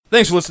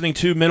Thanks for listening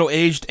to Middle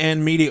Aged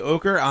and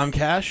Mediocre. I'm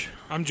Cash.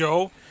 I'm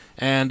Joel.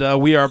 And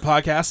we are a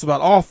podcast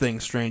about all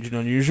things strange and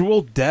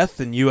unusual, death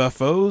and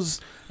UFOs,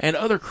 and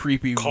other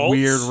creepy, Cults,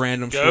 weird,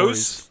 random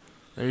ghosts. stories.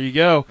 There you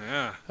go.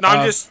 Yeah. No,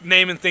 I'm just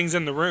naming things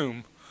in the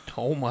room.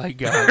 Oh my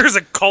god. There's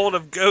a cult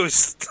of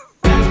ghosts.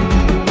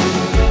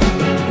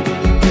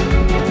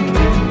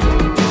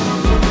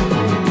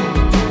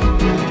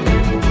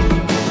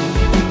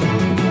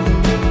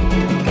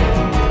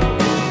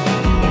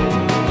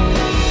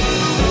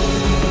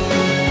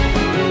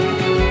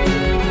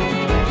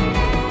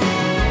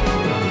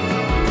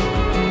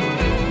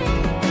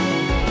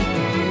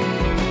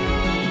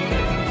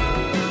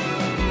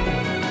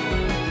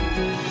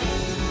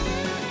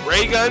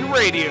 Ray Gun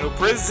Radio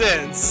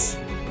presents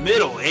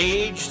Middle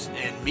Aged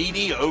and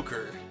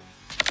Mediocre.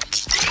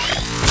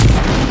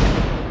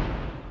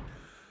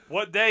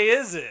 What day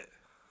is it?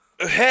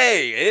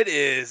 Hey, it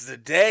is the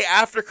day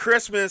after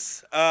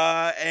Christmas,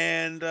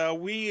 and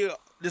we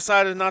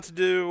decided not to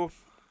do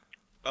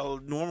a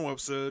normal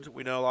episode.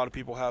 We know a lot of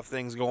people have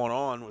things going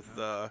on with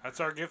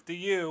That's our gift to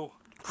you.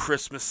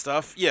 Christmas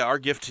stuff. Yeah, our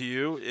gift to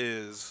you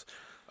is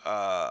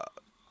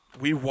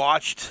we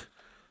watched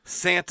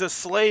Santa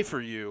Slay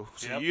for you,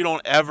 so you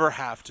don't ever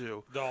have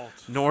to. Don't.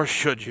 Nor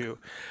should you.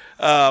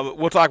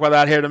 We'll talk about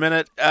that here in a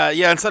minute.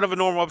 Instead of a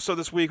normal episode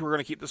this week, we're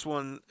going to keep this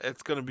one.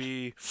 It's going to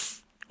be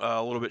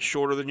a little bit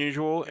shorter than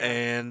usual,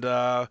 and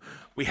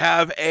we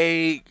have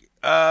a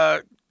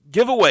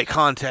giveaway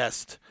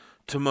contest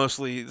to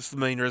mostly. This is the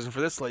main reason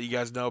for this. To let you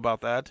guys know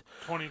about that.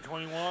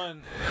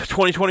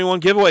 2021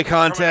 giveaway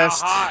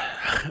contest.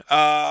 Coming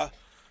out hot.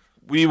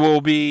 We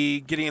will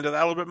be getting into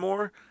that a little bit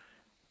more.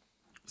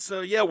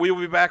 So, yeah, we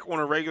will be back on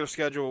a regular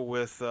schedule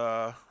with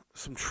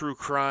some true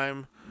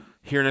crime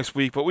here next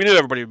week. But we knew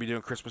everybody would be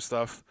doing Christmas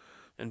stuff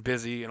and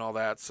busy and all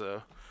that.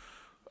 So,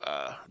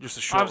 just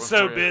a short I'm one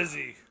so for you.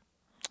 busy.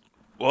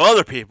 Well,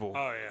 other people.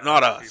 Oh, yeah.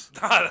 Not us.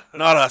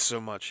 Not us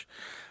so much.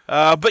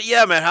 But,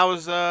 yeah, man, how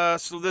was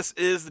so this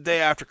is the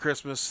day after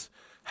Christmas.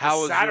 How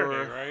was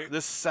Saturday, right?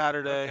 This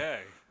Saturday.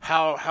 Okay.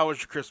 How was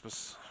your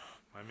Christmas?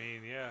 I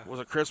mean, yeah. Was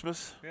it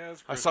Christmas? Yeah,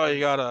 it's I Christmas. saw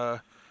you got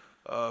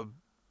a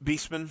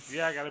Beastman.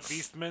 Yeah, I got a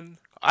Beastman.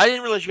 I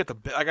didn't realize you got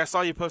I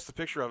saw you post a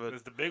picture of it.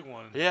 It's the big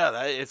one.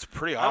 Yeah, it's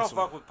pretty I don't awesome.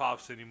 fuck with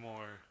pops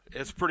anymore.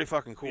 It's pretty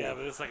fucking cool. Yeah,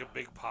 but it's like a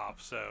big pop,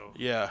 so.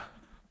 Yeah,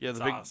 the It's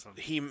big awesome.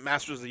 he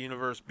Masters of the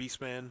Universe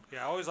Beastman.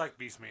 Yeah, I always liked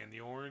Beastman,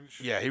 the orange.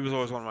 Yeah, he was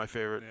always one of my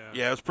favorite.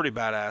 Yeah. Yeah, it was pretty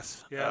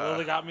badass. Yeah,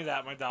 Lily got me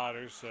that, my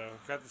daughter, so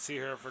got to see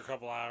her for a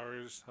couple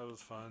hours. That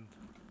was fun.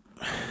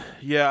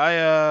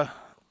 Yeah,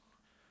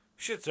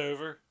 Shit's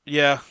over.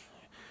 yeah.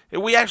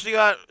 We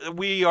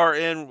are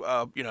in,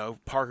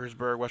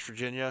 Parkersburg, West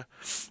Virginia,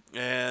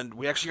 and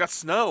we actually got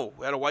snow.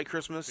 We had a white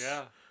Christmas.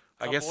 Yeah.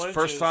 I guess Couple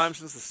first inches. time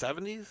since the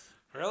 70s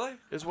Really?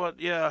 is what,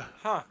 yeah.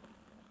 Huh.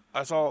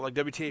 I saw like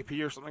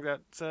WTAP or something like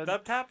that said.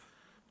 Dub tap?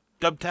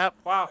 Dub tap?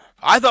 Wow.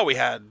 I thought we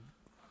had.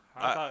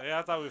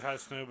 I thought we've had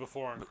snow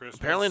before on Christmas.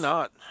 Apparently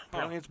not.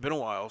 Apparently it's been a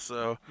while,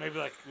 so Maybe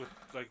like with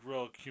like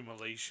real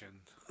accumulation.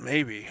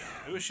 maybe.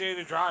 It was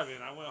shady driving.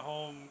 I went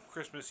home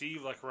Christmas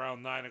Eve like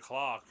around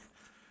 9:00,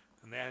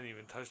 and they hadn't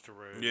even touched the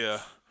road.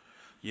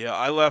 Yeah,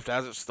 I left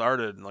as it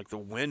started, and like the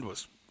wind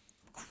was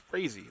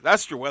crazy.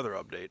 That's your weather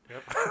update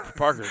Yep. for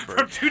Parkersburg.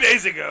 From 2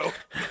 days ago.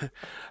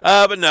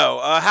 But no,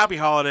 happy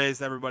holidays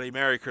to everybody.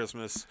 Merry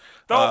Christmas.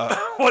 Don't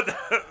what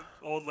the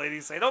old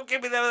ladies say. Don't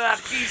give me that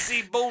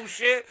PC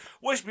bullshit.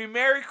 Wish me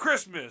Merry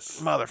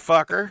Christmas.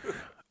 Motherfucker.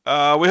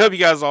 We hope you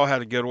guys all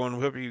had a good one.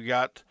 We hope you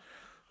got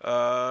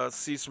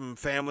see some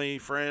family,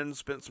 friends,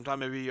 spent some time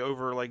maybe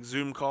over like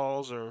Zoom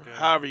calls or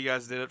however you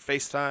guys did it,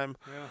 FaceTime,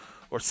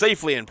 or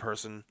safely in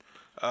person.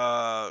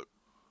 But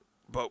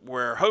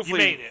we're hopefully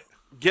You made it.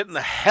 getting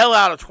the hell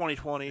out of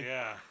 2020.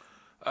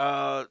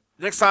 Yeah.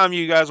 Next time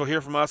you guys will hear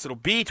from us, it'll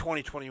be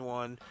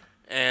 2021.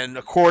 And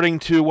according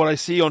to what I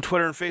see on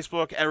Twitter and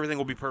Facebook, everything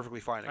will be perfectly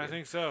fine again. I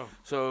think so.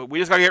 So we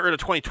just got to get rid of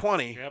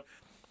 2020. Yep.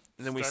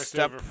 And then we Starts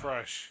step. over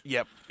fresh.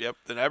 Yep.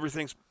 Then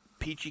everything's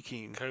peachy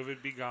keen.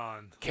 COVID be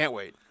gone. Can't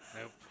wait.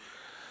 Nope.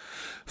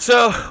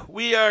 So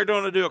we are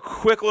going to do a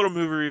quick little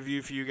movie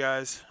review for you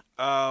guys.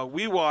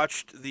 We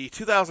watched the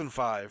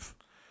 2005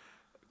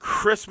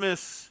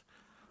 Christmas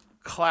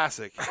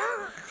classic,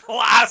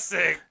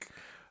 Classic.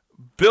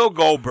 Bill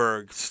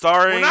Goldberg,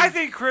 starring. When I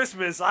think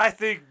Christmas, I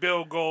think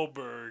Bill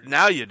Goldberg.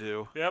 Now you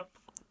do. Yep.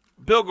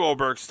 Bill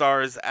Goldberg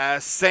stars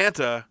as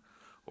Santa,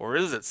 or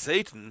is it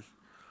Satan,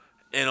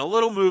 in a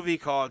little movie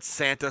called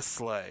Santa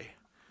Slay.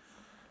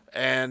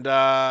 And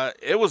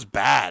it was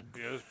bad.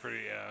 Yeah, it was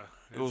pretty,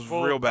 It was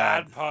full real of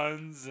bad. bad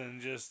puns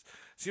and just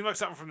seemed like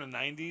something from the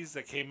 90s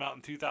that came out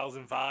in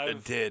 2005.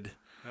 It did.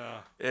 Yeah.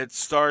 It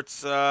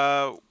starts,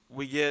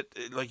 we get,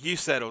 like you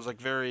said, it was like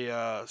very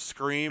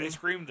Scream They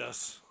screamed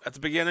us. at the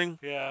beginning.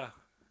 Yeah.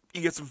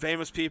 You get some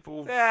famous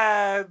people.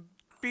 Yeah,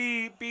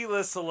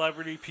 B-list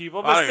celebrity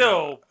people, I but don't still,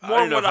 know. I more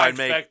don't know what if I I'd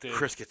make expected.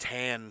 Chris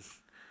Kattan.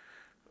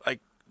 Like,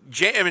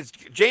 James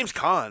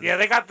Caan. Yeah,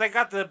 they got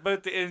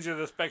both the ends of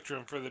the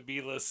spectrum for the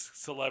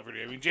B-list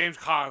celebrity. I mean, James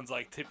Caan's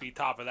like tippy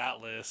top of that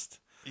list.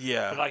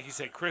 Yeah. But like you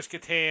said, Chris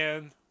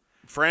Kattan,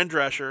 Fran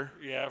Drescher.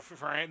 Yeah,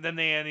 Fran, the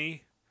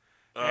nanny,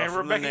 and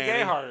From The Rebecca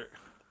Nanny. Gayheart.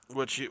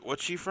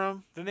 What's she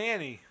from? The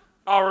nanny.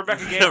 Oh,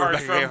 Rebecca Gayheart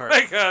Rebecca from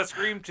Gayheart. like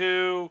Scream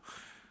 2.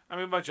 I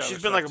mean, a bunch of She's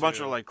other been like a stuff, bunch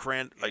too. of like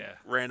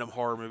random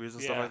horror movies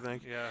and stuff. I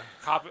think. Yeah.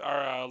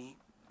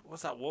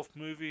 What's that wolf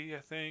movie? I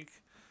think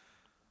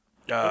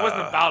it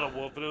wasn't about a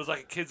wolf, but it was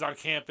like kids on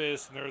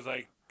campus, and there was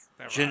like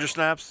Ginger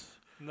Snaps.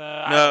 No,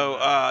 No,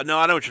 I know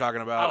what you're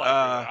talking about.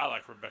 I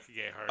like Rebecca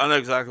Gayheart. I know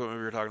exactly what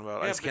movie you're talking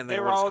about. I Yeah, just can't they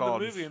think were of what all it's in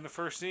called. the movie in the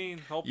first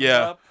scene.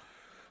 Yeah. Up.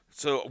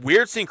 So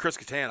weird seeing Chris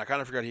Kattan. I kind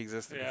of forgot he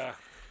existed. Yeah.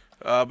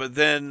 But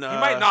then You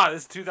might not.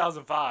 It's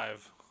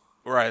 2005.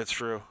 Right, it's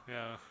true.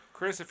 Yeah.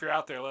 Chris, if you're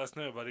out there, let us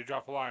know, buddy.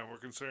 Drop a line. We're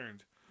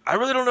concerned. I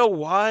really don't know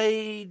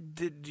why.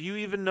 Do you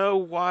even know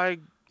why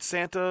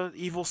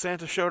evil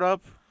Santa showed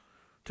up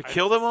to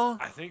kill them all?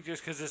 I think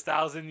just because his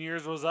 1,000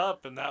 years was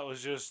up, and that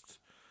was just.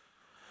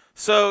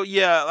 So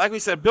yeah, like we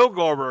said, Bill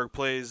Goldberg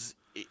plays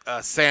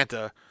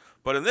Santa,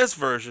 but in this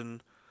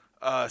version,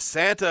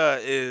 Santa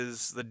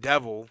is the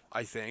devil.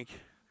 I think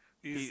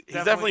he's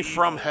definitely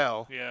from evil.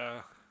 hell.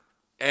 Yeah.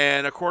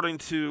 And according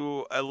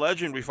to a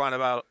legend we find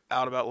out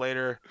about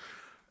later,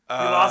 He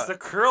lost a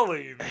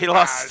curling. He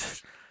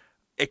lost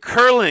a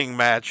curling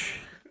match.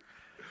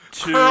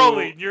 To,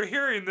 curling. You're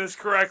hearing this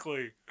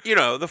correctly. You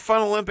know, the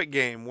Fun Olympic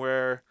game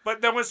where...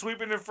 But no one's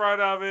sweeping in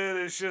front of it.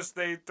 It's just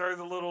they throw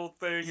the little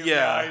thing in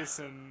the ice,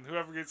 and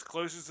whoever gets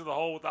closest to the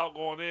hole without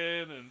going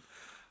in, and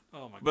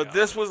oh my god. But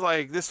this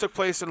took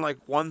place in like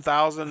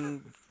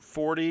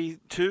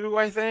 1042,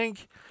 I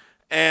think,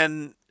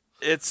 and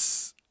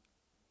it's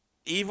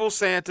evil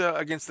Santa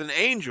against an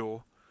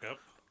angel. Yep.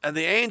 And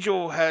the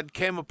angel had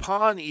came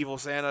upon evil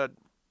Santa,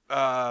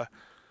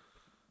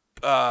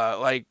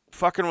 like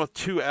fucking with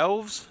two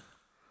elves,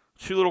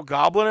 two little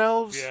goblin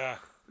elves. Yeah.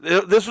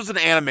 This was an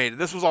animated.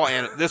 This was all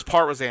this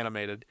part was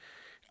animated,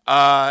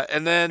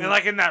 and then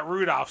like in that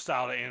Rudolph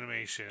style of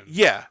animation.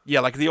 Yeah,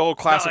 like the old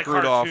classic Not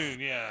like Rudolph.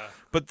 Cartoon, yeah.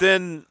 But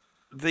then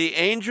the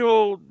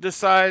angel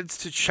decides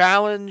to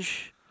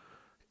challenge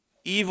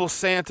evil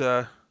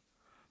Santa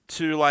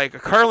to like a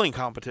curling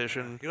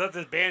competition. He left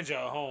his banjo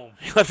at home.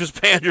 He left his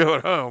banjo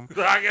at home.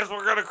 I guess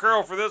we're gonna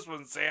curl for this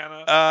one,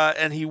 Santa.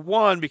 And he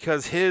won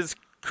because his.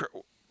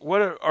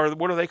 What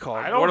are they called?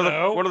 I don't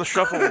know. What are the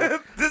shuffle?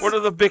 What are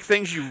the big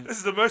things you? This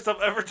is the most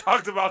I've ever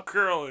talked about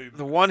curling.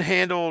 The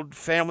one-handled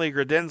family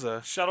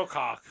credenza.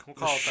 Shuttlecock. We'll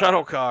call it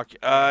Shuttlecock.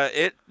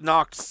 It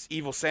knocked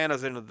evil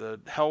Santas into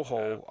the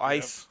hellhole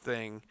ice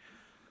thing,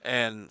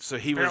 and so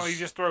Apparently you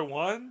just throw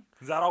one?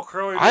 Is that all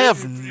curling? I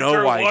have you no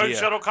throw idea. One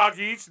shuttlecock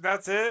each, and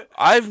that's it?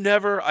 I've seen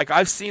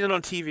it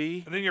on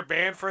TV. And then you're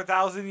banned for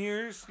 1,000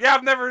 years? Yeah,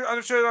 I've never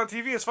understood it on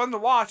TV. It's fun to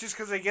watch just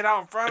because they get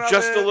out in front of it.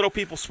 Just the little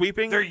people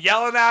sweeping. They're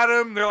yelling at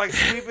them. They're like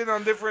sweeping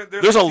on different...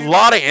 There's a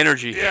lot of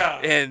energy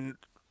Yeah. in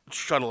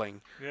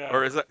shuttling. Yeah.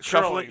 Or is that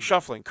shuffling?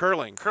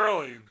 Curling.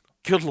 Curling.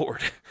 Good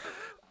Lord.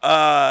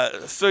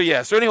 So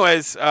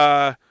anyways,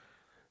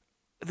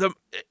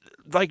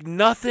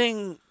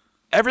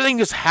 everything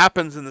just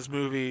happens in this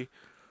movie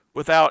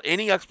without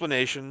any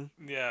explanation.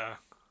 Yeah.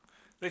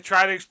 They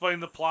try to explain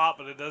the plot,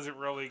 but it doesn't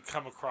really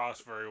come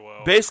across very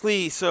well.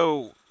 Basically,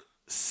 so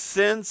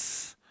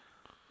since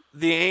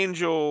the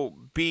angel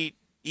beat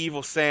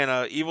evil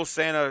Santa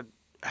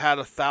had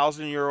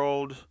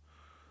 1,000-year-old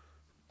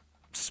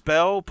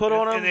spell put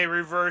on him. And they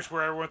reversed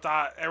where everyone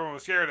thought everyone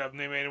was scared of, and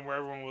they made him where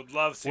everyone would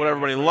love Santa. Would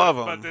everybody love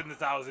him? But then the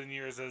 1,000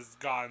 years has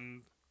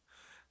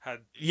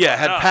had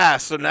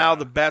passed. So now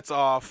the bet's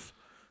off,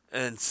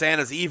 and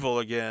Santa's evil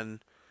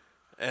again,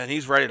 and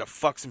he's ready to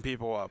fuck some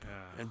people up.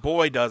 Yeah. And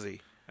boy, does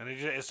he. And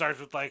it starts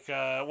with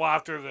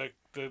after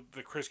the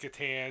Chris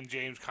Kattan,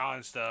 James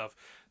Caan stuff,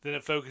 then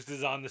it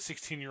focuses on the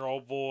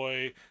 16-year-old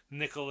boy,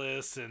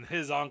 Nicholas, and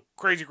his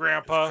crazy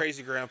grandpa.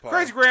 Crazy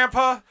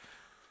grandpa.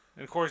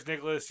 And of course,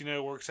 Nicholas,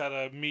 works at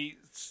a meat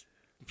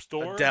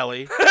store. A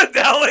deli.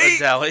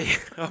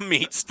 A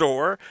meat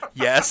store.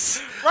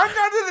 Yes. Run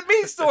down to the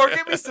meat store.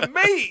 Get me some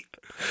meat.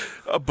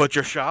 A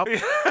butcher shop.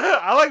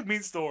 I like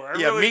meat store. I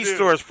really meat do.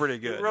 store is pretty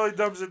good. It really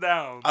dumbs it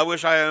down. I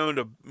wish I owned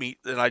a meat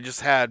and I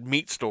just had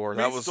meat store.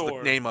 That was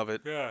the name of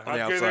it. Yeah, on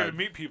the I'd go there to outside.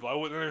 meet people. I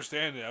wouldn't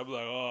understand it. I'd be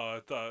like, oh,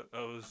 I thought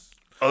that was...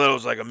 Oh, that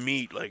was like a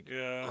meat. Like,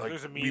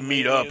 there's a meat we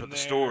meet lady up in at the there.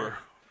 store.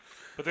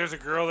 But there's a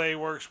girl that he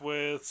works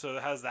with, so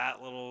it has that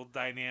little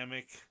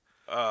dynamic.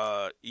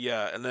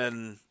 And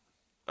then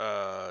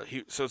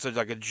so it's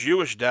like a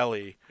Jewish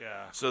deli.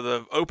 Yeah. So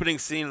the opening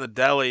scene in the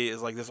deli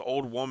is like this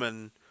old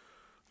woman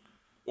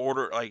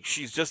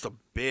she's just a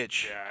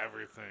bitch. Yeah,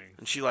 everything.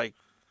 And she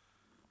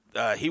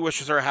he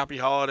wishes her happy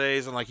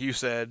holidays, and like you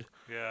said,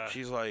 yeah,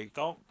 she's like,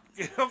 don't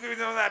give me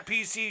none of that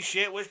PC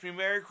shit. Wish me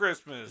Merry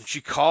Christmas.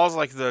 She calls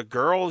like the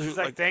girl who's She's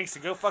like, thanks,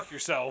 and go fuck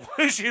yourself.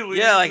 She leaves.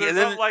 Yeah, and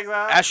then like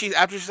that.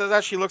 After she says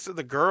that, she looks at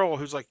the girl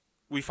who's like,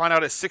 we find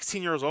out is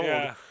 16 years old.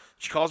 Yeah.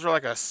 She calls her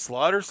like a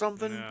slut or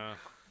something. Yeah.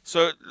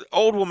 So the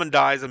old woman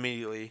dies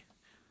immediately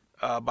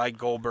by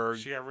Goldberg.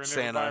 She got ran over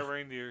Santa. by a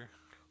reindeer.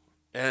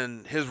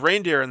 And his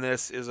reindeer in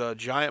this is a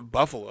giant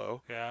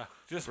buffalo. Yeah,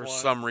 just for one.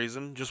 some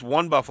reason, just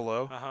one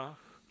buffalo. Uh-huh.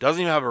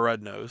 Doesn't even have a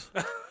red nose.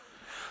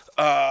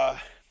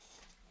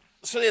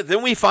 So yeah,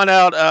 then we find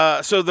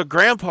out. So the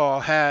grandpa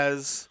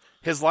has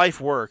his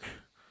life work.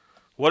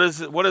 What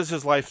is it? What is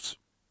his life's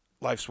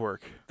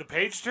work? The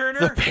page turner.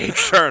 The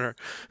page turner.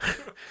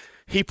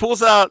 He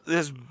pulls out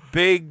this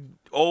big,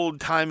 old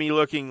timey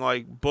looking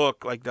like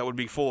book, like that would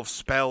be full of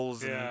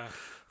spells and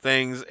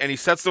things, and he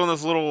sets it on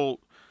this little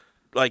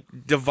like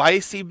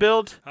device he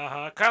built.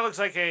 Kind of looks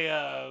like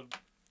a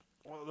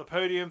one of the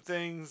podium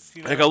things.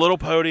 You know? Like a little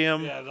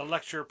podium. Yeah, the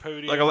lecture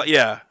podium.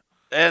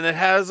 And it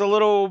has a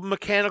little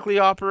mechanically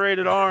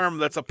operated arm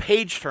that's a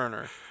page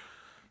turner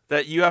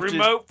that you have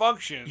remote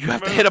function. You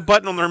have to hit a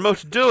button on the remote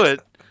to do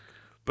it,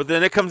 but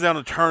then it comes down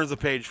and turns the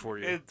page for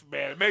you.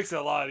 It makes it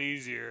a lot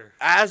easier.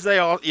 As they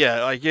all,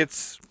 like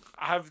it's.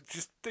 I'm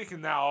just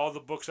thinking now all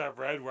the books I've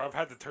read where I've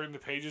had to turn the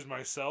pages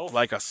myself.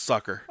 Like a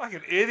sucker. Like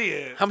an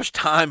idiot. How much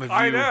time have you?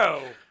 I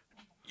know.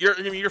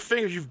 Your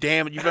fingers, you've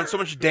done so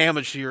much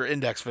damage to your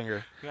index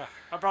finger. Yeah,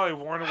 I've probably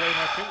worn away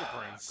my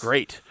fingerprints.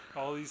 Great.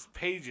 All these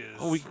pages.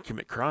 Oh, we can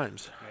commit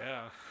crimes.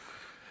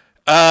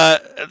 Yeah.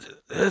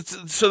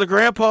 So the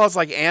grandpa's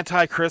like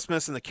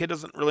anti-Christmas, and the kid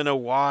doesn't really know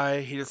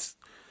why.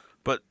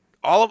 But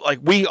all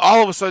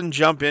of a sudden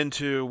jump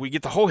into, we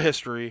get the whole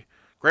history.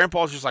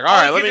 Grandpa's just like, all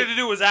right, all he had to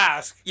do was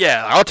ask.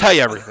 Yeah, I'll tell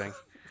you everything.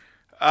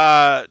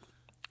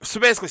 So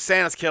basically,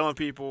 Santa's killing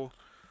people.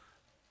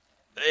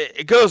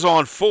 It goes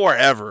on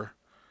forever.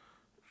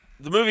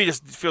 The movie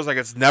just feels like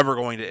it's never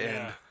going to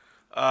end.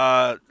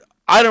 Yeah.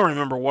 I don't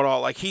remember what all.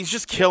 Like, he's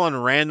just killing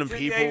random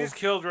people. Yeah, he just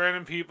killed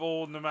random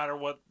people, no matter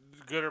what,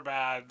 good or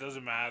bad,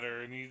 doesn't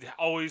matter. And he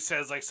always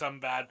says like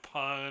some bad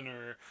pun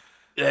or.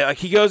 Yeah, like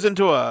he goes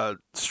into a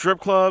strip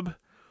club.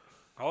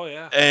 Oh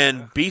yeah.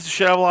 And beats the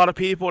shit out of a lot of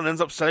people and ends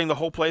up setting the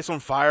whole place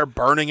on fire,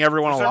 burning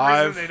everyone For some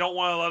alive. Reason, they don't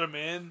want to let him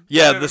in.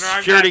 Yeah, the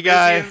security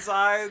guy.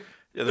 Inside.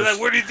 Yeah, they're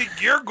like, where do you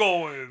think you're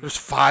going? There's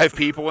 5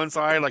 people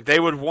inside. Like, they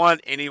would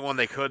want anyone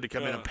they could to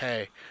come in and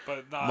pay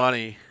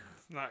money.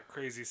 Not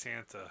crazy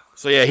Santa.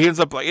 So, yeah, he ends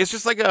up like, it's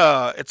just like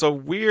it's a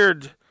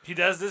weird. He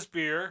does this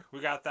beer. We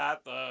got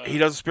that. He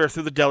does the spear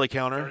through the deli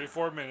counter.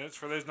 34 minutes.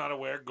 For those not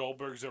aware,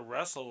 Goldberg's a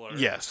wrestler.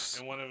 Yes.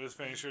 And one of his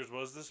finishers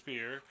was the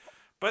spear.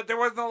 But there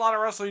wasn't a lot of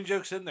wrestling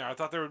jokes in there. I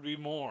thought there would be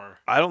more.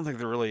 I don't think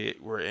there really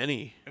were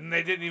any. And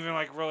they didn't even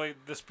really.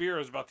 The spear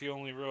was about the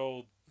only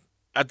real.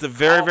 At the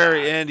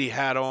very end, he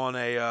had on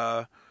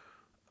a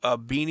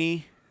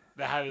beanie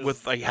that had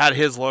his, had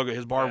his logo,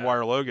 his barbed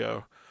wire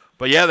logo.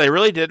 But yeah, they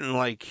really didn't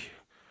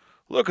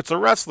look. It's a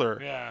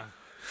wrestler. Yeah.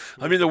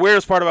 I mean, the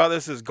weirdest part about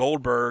this is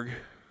Goldberg,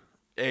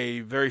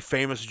 a very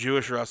famous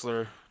Jewish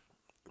wrestler,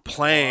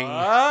 playing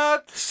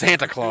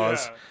Santa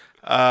Claus.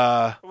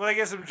 Yeah. Well, they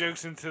get some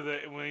jokes into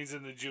when he's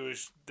in the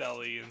Jewish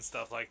deli and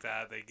stuff like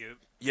that. They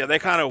get they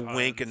kind of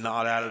wink and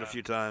nod at it a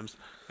few times.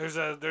 There's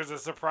a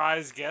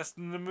surprise guest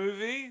in the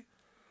movie.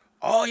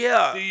 Oh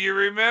yeah, do you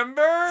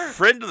remember?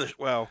 Friend of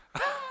the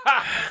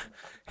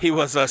he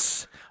was a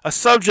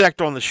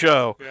subject on the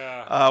show.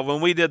 Yeah. When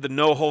we did the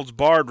No Holds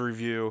Barred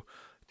review,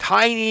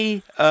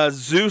 tiny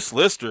Zeus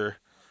Lister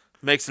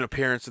makes an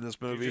appearance in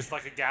this movie. He's just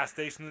like a gas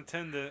station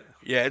attendant.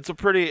 Yeah, it's a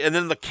pretty. And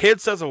then the kid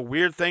says a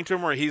weird thing to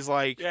him where he's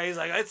like, I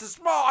know it's a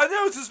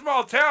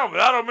small town, but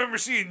I don't remember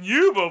seeing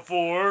you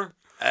before.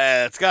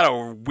 It's got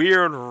a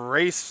weird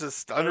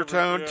racist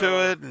undertone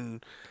to it,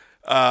 and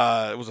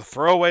it was a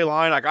throwaway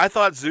line. Like, I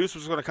thought Zeus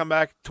was going to come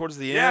back towards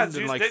the end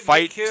Zeus and didn't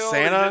fight get killed,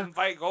 Santa. He didn't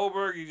fight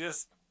Goldberg. He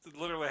just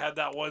literally had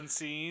that one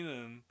scene,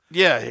 and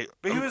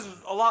but he was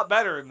a lot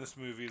better in this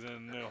movie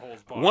than No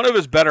Holds Barred. One of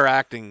his better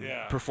acting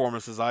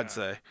performances, I'd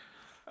say.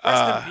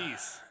 Rest in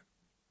peace.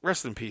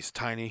 Rest in peace,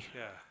 Tiny.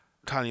 Yeah.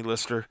 Tiny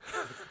Lister.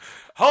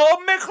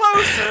 Hold me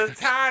closer,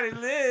 Tiny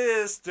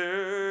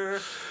Lister.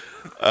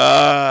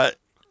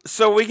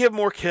 So we get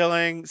more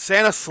killing.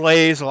 Santa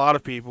slays a lot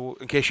of people,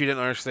 in case you didn't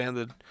understand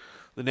the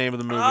name of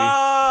the movie.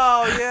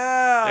 Oh,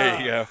 yeah. There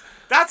you go.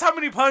 That's how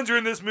many puns are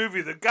in this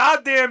movie. The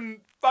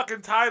goddamn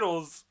fucking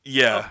titles.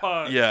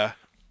 Yeah.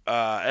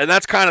 And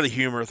that's kind of the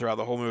humor throughout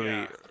the whole movie.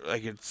 Yeah.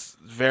 Like, it's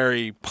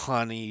very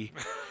punny.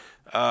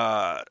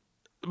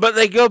 But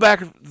they go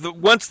back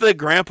once the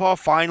grandpa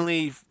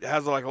finally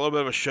has a little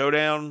bit of a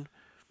showdown,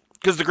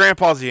 because the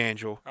grandpa's the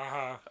angel.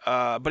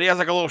 But he has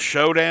a little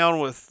showdown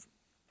with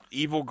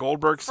evil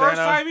Goldberg Santa.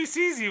 First time he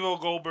sees evil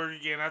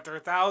Goldberg again after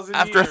 1,000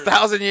 years. After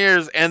 1,000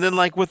 years, and then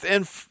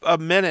within a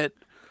minute,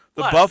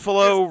 the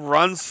buffalo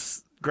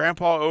runs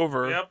Grandpa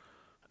over. Yep.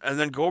 And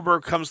then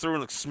Goldberg comes through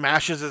and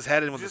smashes his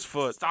head in with his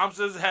foot. Stomps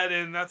his head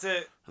in. That's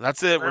it.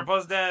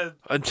 Grandpa's dead.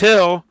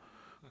 Until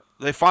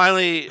they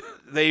finally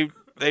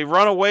they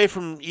run away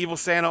from evil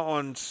Santa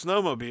on a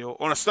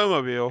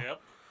snowmobile.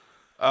 Yep.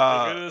 They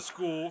go to the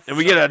school. And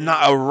we get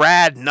a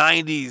rad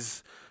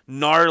 90s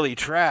gnarly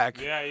track.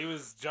 Yeah, he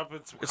was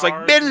jumping some It's cars.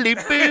 like biddly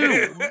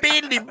boo,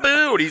 biddly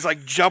boo, and he's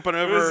jumping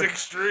over. It was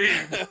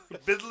extreme.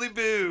 Biddly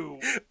boo.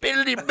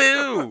 Biddly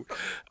boo.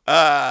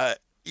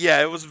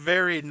 Yeah, it was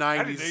very 90s.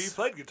 I didn't know you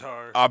played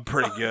guitar. I'm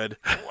pretty good.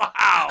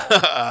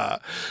 Wow.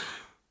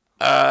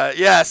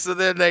 Yeah, so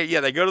then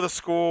they go to the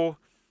school.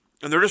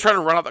 and they're just trying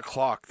to run out the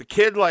clock. The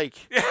kid,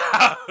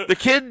 Yeah. the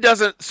kid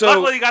doesn't. So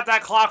Luckily, you got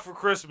that clock for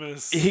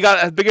Christmas. he got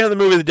at the beginning of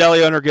the movie, the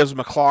deli owner gives him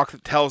a clock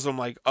that tells him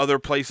like other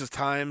places'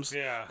 times.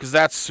 Yeah. Because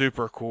that's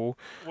super cool.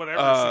 Whatever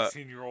a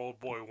 16-year-old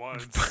boy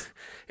wants.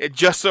 It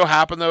just so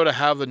happened though to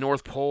have the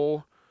North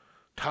Pole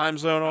time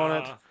zone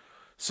on it.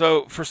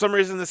 So for some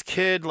reason, this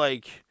kid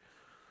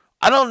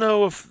I don't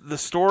know if the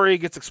story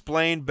gets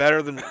explained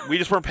better than we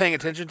just weren't paying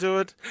attention to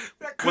it.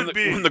 That could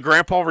be. When the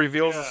grandpa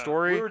reveals the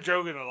story. We were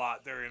joking a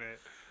lot during it.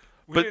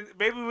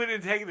 Maybe we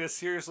didn't take it as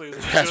seriously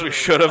as we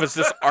should have. It's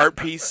this art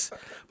piece.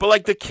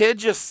 But the kid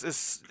just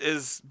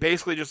is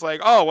basically just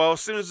like, oh, well,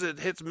 as soon as it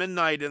hits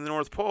midnight in the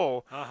North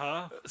Pole,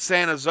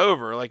 Santa's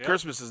over.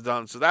 Christmas is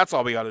done. So that's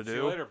all we got to do. See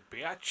you later,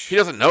 bitch. He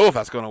doesn't know if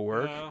that's going to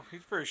work. No,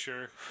 he's pretty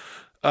sure.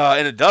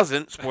 And it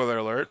doesn't. Spoiler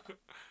alert.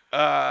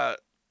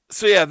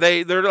 So yeah,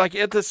 they're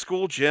at the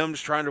school gym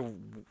just trying to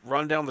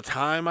run down the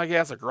time, I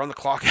guess, run the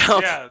clock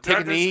out. Yeah, take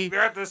a knee.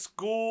 They're at the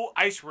school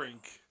ice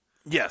rink.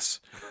 Yes.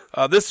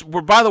 By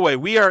the way,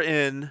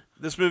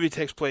 this movie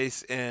takes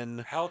place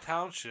in Hell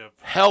Township.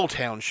 Hell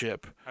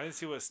Township. I didn't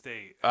see what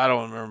state. I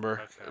don't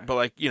remember. Okay.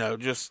 But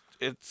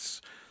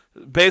it's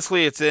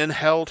basically it's in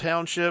Hell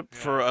Township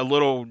for a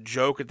little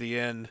joke at the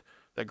end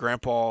that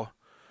Grandpa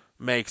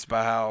makes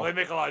by how... Well, they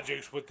make a lot of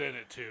jokes within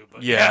it, too.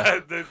 But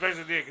yeah.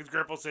 Especially because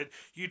Grandpa said,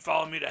 you'd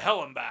follow me to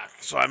hell and back.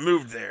 So I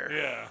moved there.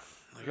 Yeah.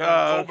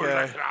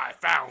 Okay. I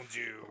found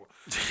you.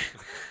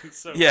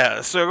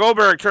 So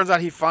Goldberg, turns out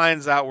he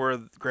finds out where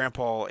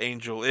Grandpa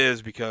Angel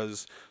is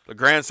because the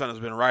grandson has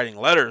been writing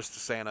letters to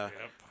Santa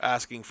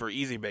asking for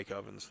easy bake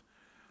ovens.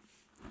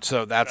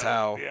 So that's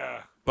how...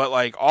 Yeah.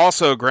 But,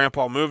 also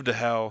Grandpa moved to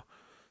hell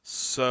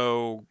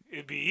so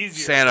it'd be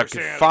easier Santa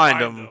could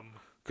find him.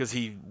 Because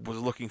he was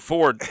looking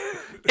forward.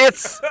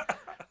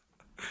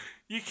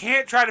 You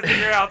can't try to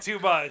figure it out too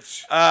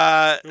much.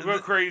 You'll go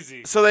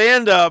crazy. So they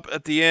end up,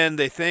 at the end,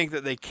 they think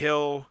that they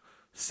kill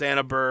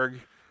Santaberg.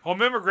 Well,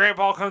 remember,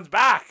 Grandpa comes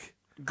back.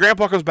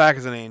 Grandpa comes back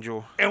as an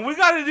angel. And we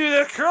got to do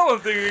that curling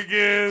thing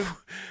again.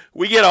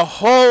 We get a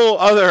whole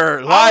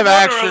other live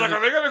action. I was like,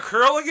 are they going to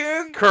curl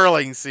again?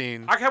 Curling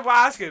scene. I kept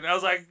asking. I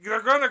was like,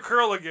 they're going to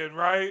curl again,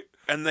 right?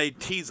 And they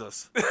tease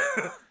us.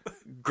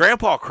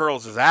 Grandpa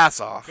curls his ass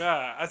off.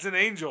 Yeah, that's an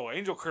angel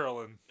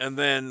curling. And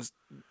then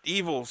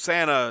evil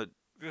Santa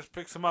just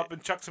picks him up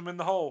and chucks him in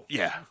the hole.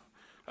 Yeah.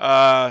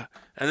 And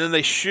then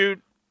they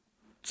shoot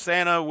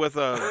Santa with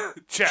a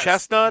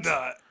chestnut.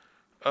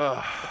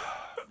 But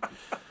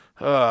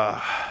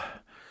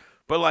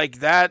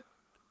that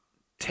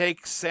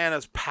takes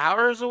Santa's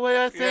powers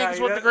away, I think, is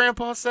what the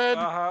grandpa said.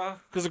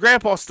 Because the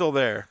grandpa's still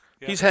there.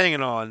 Yep. He's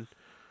hanging on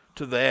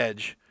to the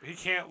edge. He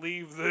can't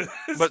leave the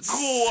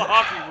school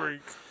hockey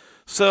rink.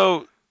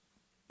 So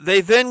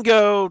they then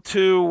go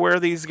to where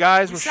these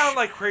guys sound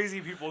like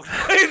crazy people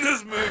in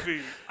this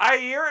movie. I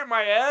hear it in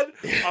my head.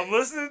 I'm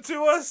listening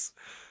to us.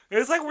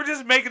 It's like we're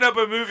just making up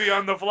a movie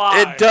on the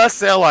fly. It does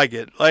sound like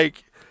it.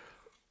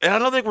 And I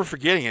don't think we're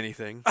forgetting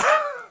anything.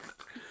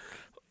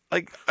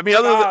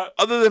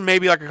 Other than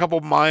maybe a couple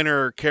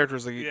minor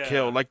characters that get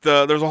killed.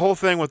 There's a whole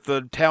thing with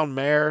the town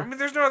mayor. I mean,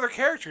 there's no other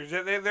characters.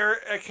 They're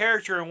a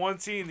character in one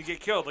scene to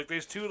get killed.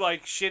 There's two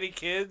shitty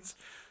kids.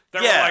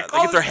 That were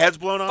they get their heads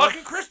blown off.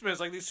 Fucking Christmas.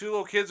 These two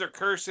little kids are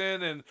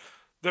cursing, and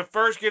the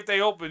first gift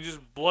they open just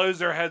blows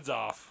their heads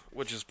off.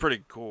 Which is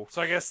pretty cool.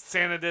 So I guess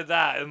Santa did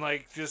that, and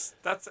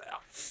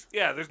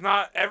there's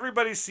not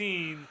everybody's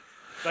scene,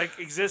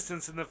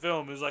 existence in the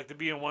film is to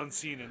be in one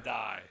scene and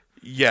die.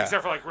 Yeah.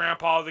 Except for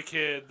Grandpa, the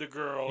kid, the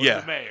girl,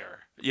 and the mayor.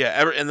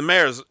 Yeah, and the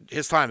mayor's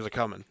his time's a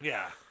coming.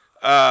 Yeah.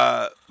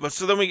 But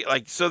so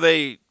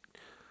then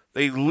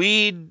they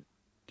lead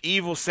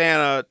evil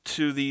Santa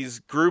to these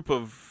group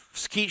of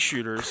skeet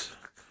shooters,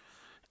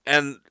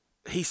 and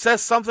he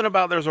says something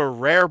about there's a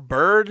rare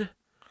bird,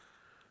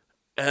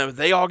 and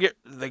they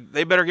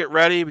better get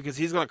ready because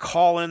he's gonna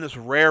call in this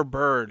rare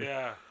bird.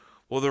 Yeah.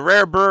 Well, the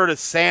rare bird is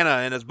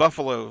Santa in his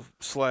buffalo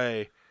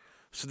sleigh.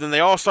 So then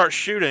they all start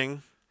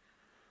shooting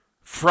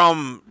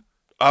from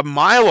a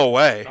mile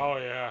away. Oh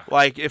yeah.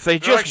 If they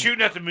They're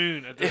shooting at the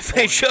moon at this point.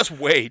 They just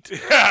wait.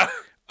 Yeah.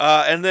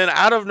 And then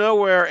out of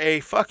nowhere, a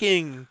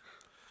fucking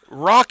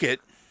rocket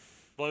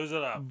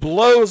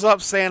blows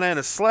up Santa in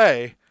a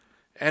sleigh,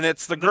 and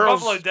it's the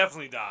girls. The buffalo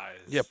definitely dies.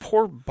 Yeah,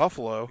 poor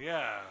buffalo.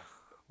 Yeah.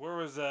 Where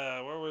was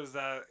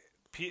that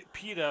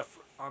PETA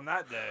on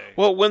that day?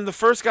 Well, when the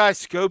first guy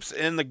scopes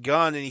in the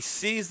gun and he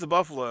sees the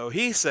buffalo,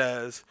 he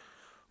says,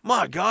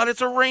 "My God,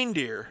 it's a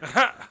reindeer."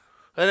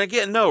 And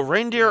again, no,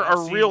 reindeer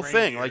are a real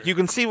thing. You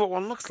can see what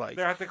one looks like.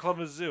 They're at the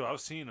Columbus Zoo.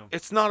 I've seen them.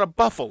 It's not a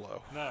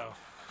buffalo. No.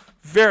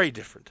 Very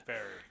different.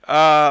 Very.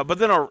 But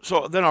then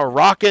a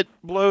rocket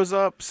blows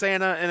up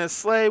Santa in a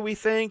sleigh, we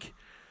think,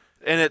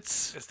 and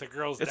it's the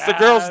girl's dad. It's the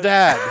girl's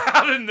dad.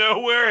 Out of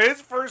nowhere,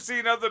 his first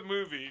scene of the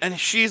movie. And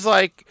she's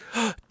like,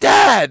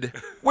 "Dad,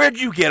 where'd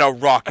you get a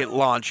rocket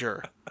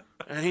launcher?"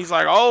 And he's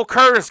like, "Oh,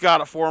 Curtis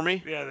got it for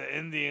me." Yeah, the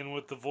Indian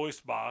with the voice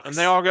box. And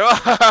they all go,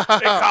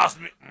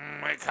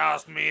 It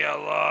cost me a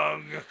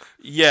lung.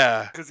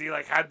 Yeah. Because he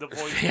like had the voice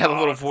box. He had a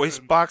little voice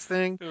box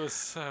thing. It was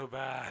so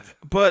bad.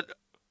 But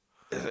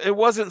it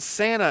wasn't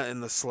Santa in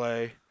the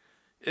sleigh.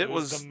 It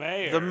was the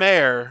mayor. The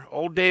mayor,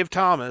 old Dave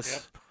Thomas.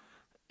 Yep.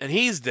 And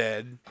he's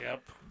dead.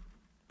 Yep.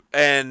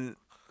 And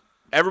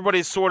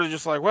everybody's sort of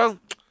just like, well,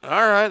 all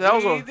right, that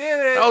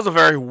was a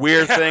very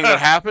weird thing that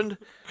happened.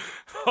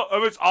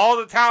 It's all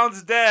the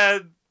town's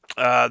dead.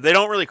 They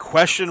don't really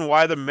question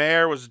why the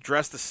mayor was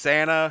dressed as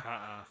Santa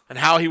and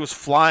how he was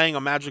flying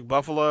a magic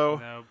buffalo.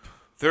 Nope.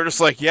 They're just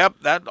like, yep,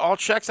 that all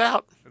checks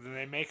out. And then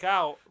they make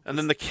out. And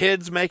then the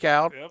kids make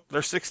out. Yep.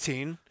 They're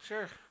 16.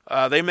 Sure.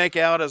 They make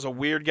out as a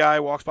weird guy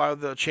walks by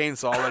with a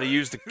chainsaw that he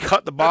used to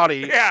cut the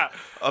body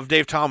of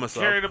Dave Thomas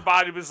up. Carrying the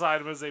body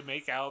beside him as they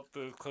make out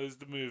to close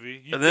the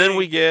movie. And then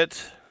we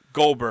get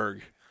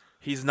Goldberg.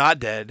 He's not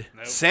dead.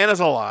 Nope.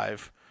 Santa's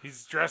alive.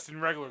 He's dressed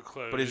in regular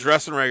clothes. But he's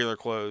dressed in regular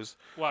clothes.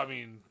 Well, I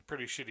mean,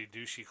 pretty shitty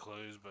douchey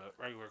clothes, but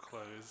regular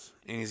clothes.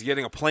 And he's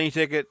getting a plane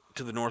ticket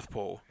to the North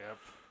Pole. Yep.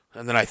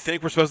 And then I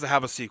think we're supposed to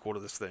have a sequel to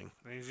this thing.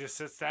 And he just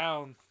sits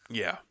down.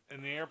 Yeah.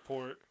 In the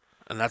airport.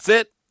 And that's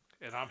it.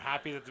 And I'm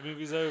happy that the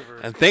movie's over.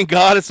 And thank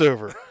God it's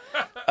over.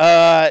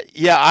 Curling!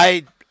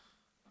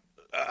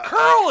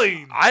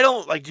 I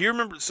don't, like, do you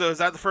remember, so is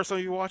that the first time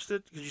you watched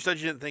it? Because you said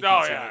you didn't think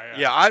you'd seen it.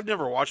 Yeah, I've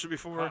never watched it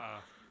before.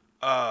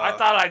 I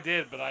thought I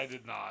did, but I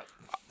did not.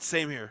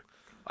 Same here.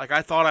 Like,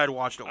 I thought I'd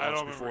watched it once I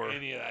don't before. remember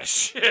any of that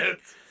shit.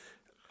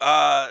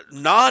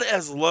 Not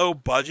as low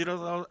budget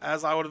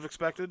as I would have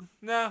expected.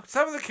 No,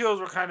 some of the kills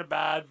were kind of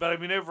bad, but I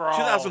mean, overall.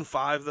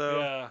 2005, though.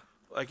 Yeah.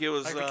 Like, it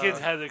was. Like, the kid's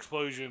head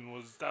explosion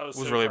was so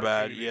really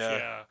bad, cartoonish,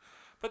 yeah.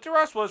 But the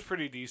rest was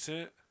pretty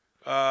decent.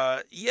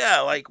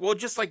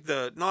 Just like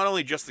not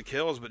only just the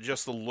kills, but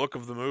just the look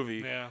of the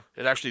movie. Yeah.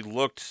 It actually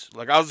looked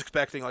like I was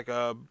expecting like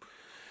a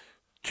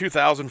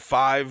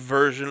 2005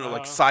 version of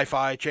like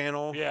Sci-Fi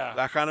Channel. Yeah.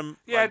 That kind of.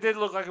 Yeah, it did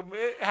look like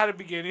it had a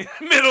beginning,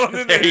 middle, and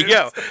an There you end.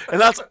 go. And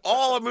that's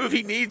all a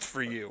movie needs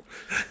for you.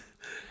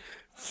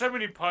 So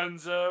many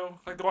puns, though.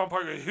 Like the one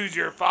part goes, "Who's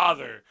your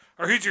father?"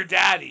 Or "Who's your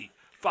daddy?"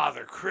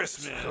 Father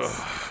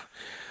Christmas.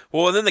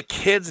 Well, and then the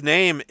kid's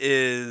name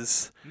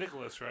is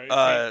Nicholas,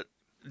 right?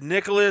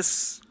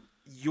 Nicholas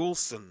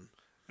Yulson.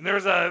 And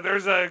there's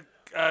a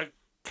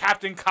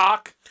Captain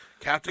Cock.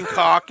 Captain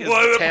Cock is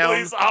one the of the town.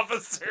 police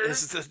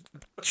officers. Is the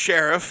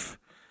sheriff.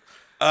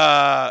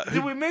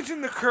 Did we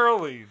mention the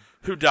curling?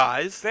 Who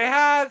dies? They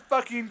had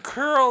fucking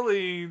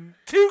curling.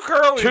 Two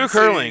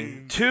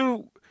curling.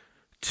 Scenes.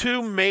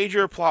 Two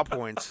major plot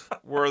points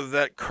were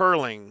that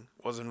curling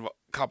was in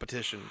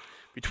competition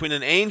between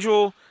an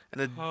angel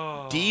and a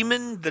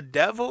demon, the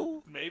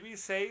devil. Maybe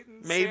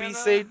Satan. Maybe Santa?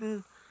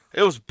 Satan.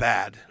 It was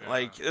bad. Yeah.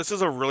 Like, this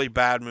is a really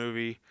bad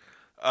movie.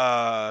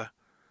 Who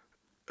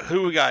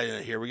we got in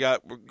it here? We're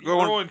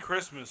going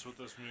Christmas with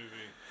this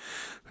movie.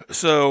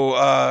 So,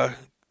 a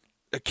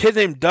kid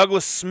named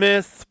Douglas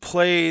Smith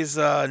plays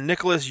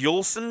Nicholas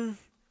Yulson.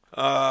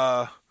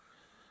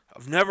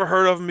 I've never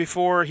heard of him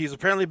before. He's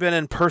apparently been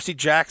in Percy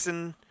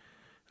Jackson,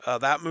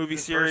 that movie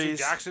series.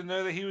 Percy Jackson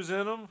know that he was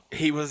in them?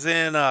 He was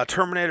in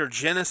Terminator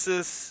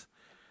Genesis,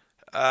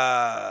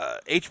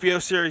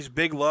 HBO series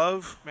Big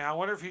Love. Man, I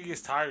wonder if he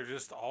gets tired of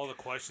just all the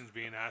questions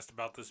being asked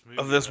about this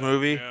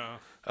movie. Yeah.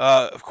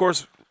 Of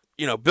course,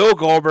 Bill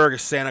Goldberg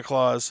as Santa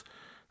Claus.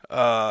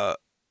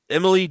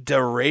 Emily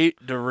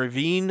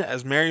DeRavine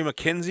as Mary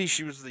McKenzie.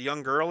 She was the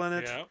young girl in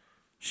it. Yeah.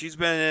 She's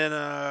been in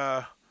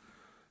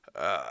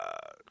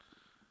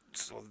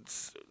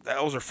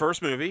that was her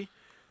first movie.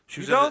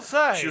 She was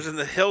say. She was in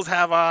The Hills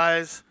Have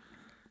Eyes.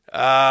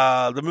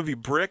 The movie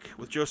Brick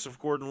with Joseph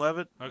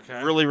Gordon-Levitt.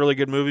 Okay. Really, really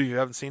good movie if you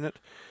haven't seen it.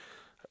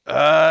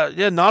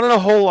 Not in a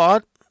whole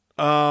lot.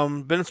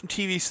 Been in some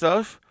TV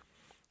stuff.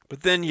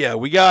 But then,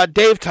 we got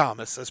Dave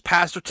Thomas as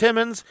Pastor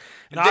Timmons.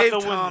 And Not Dave the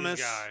Thomas,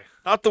 Wendy's guy.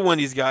 Not the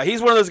Wendy's guy.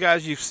 He's one of those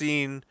guys you've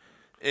seen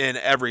in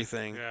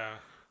everything.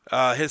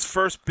 Yeah. His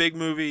first big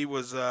movie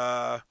was, he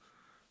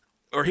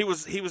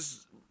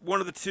was one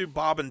of the two,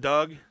 Bob and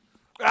Doug.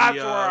 That's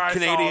where I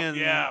Canadian. saw.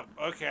 Yeah.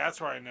 Okay,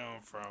 that's where I know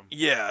him from.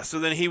 Yeah. So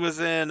then he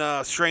was in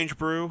Strange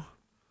Brew,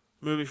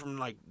 movie from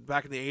like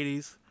back in the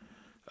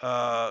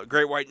 80s.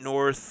 Great White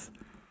North.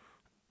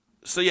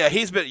 So yeah,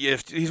 he's one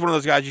of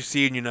those guys you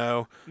see and you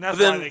know. And that's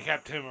why they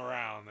kept him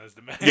around as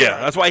the mayor.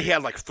 Yeah, that's why he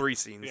had like 3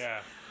 scenes.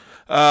 Yeah.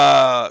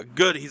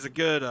 Good. He's a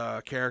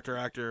good character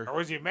actor. Or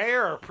was he a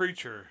mayor or a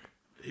preacher?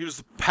 He was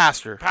the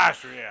pastor.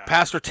 Pastor, yeah.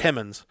 Pastor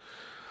Timmons.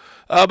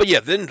 But yeah,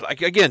 then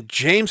like again,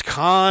 James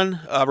Caan,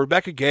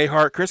 Rebecca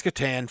Gayheart, Chris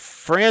Kattan,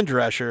 Fran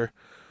Drescher,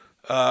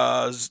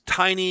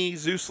 Tiny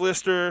Zeus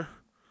Lister.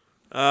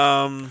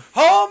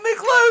 Hold me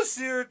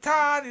closer,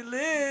 Tiny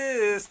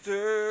Lister.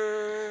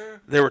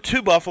 There were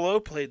 2 Buffalo,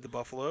 played the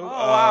Buffalo. Oh,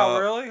 wow,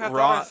 really? I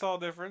thought I saw a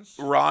difference.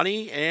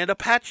 Ronnie and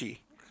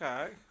Apache.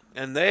 Okay.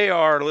 And they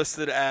are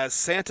listed as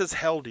Santa's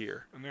Hell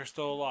Deer. And they're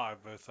still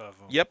alive, both of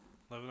them. Yep.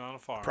 Living on a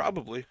farm.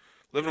 Probably.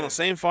 Living on the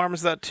same farm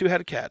as that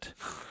 2-headed cat.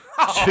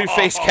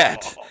 Two-Faced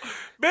Cat.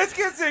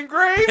 Biscuits and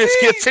gravy.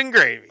 Biscuits and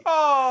Gravy.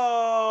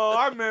 Oh,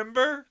 I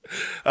remember.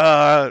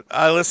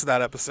 I listened to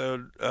that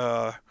episode,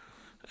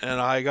 and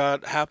I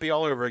got happy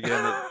all over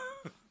again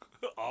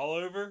All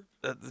over?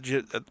 at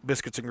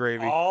Biscuits and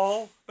Gravy.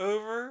 All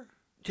over?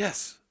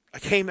 Yes, I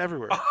came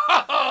everywhere. Is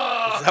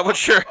that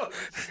what you're...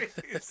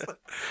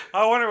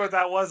 I wonder what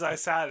that was I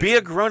sat Be in.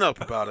 a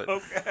grown-up about it.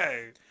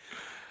 Okay.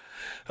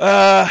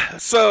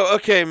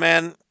 Okay,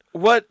 man.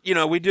 What,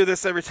 we do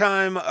this every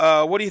time.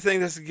 What do you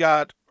think this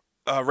got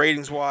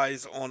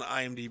ratings-wise on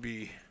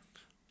IMDb?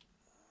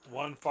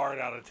 1 fart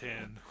out of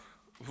 10.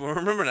 Well,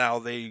 remember now,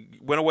 they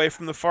went away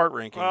from the fart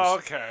rankings. Oh,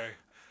 okay.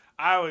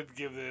 I would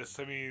give this,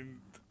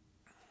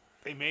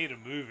 they made a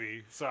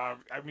movie, so,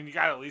 you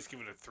gotta at least give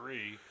it a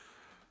 3.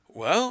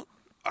 Well,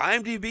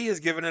 IMDb has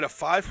given it a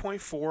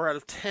 5.4 out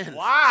of 10.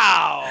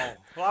 Wow!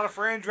 A lot of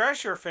Fran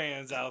Drescher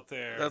fans out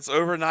there. That's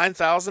over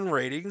 9,000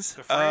 ratings.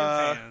 The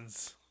Fran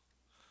fans.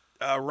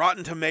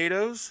 Rotten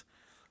Tomatoes,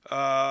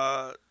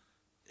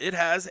 it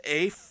has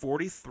a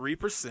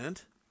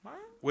 43%,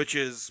 which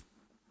is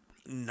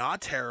not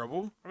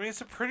terrible.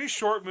 It's a pretty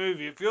short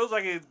movie. It feels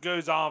like it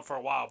goes on for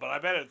a while, but I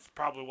bet it's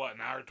probably,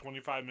 an hour and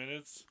 25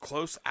 minutes?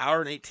 Close,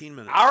 hour and 18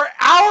 minutes. Hour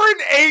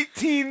and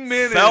 18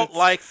 minutes! Felt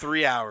like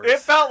 3 hours. It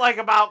felt like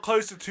about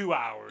close to 2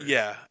 hours.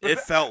 Yeah, it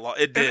felt like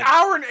it did. An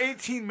hour and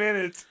 18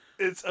 minutes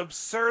is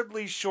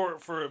absurdly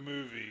short for a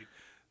movie.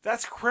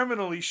 That's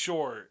criminally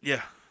short.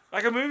 Yeah.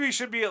 Like, a movie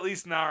should be at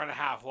least an hour and a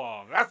half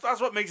long. That's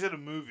what makes it a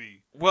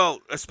movie. Well,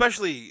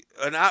 especially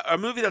a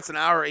movie that's an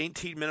hour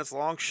 18 minutes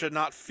long should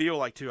not feel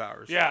like 2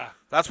 hours. Yeah.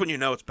 That's when you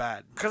know it's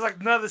bad. Because,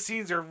 none of the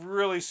scenes are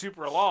really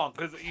super long.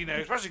 Because,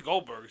 especially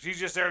Goldberg's. He's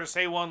just there to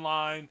say one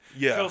line,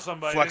 kill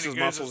somebody. Flex his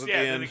muscles at the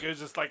end. then it goes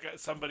just like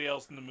somebody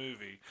else in the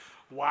movie.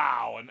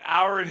 Wow, an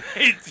hour and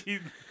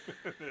 18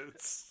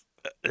 minutes.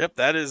 Yep,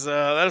 that is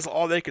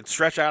all they could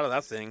stretch out of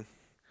that thing.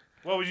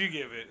 What would you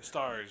give it?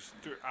 Stars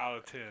out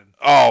of 10?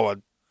 Oh, a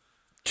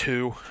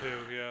 2. 2,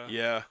 yeah.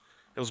 Yeah,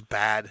 it was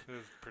bad. It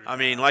was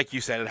pretty bad. Like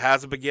you said, it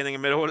has a beginning, a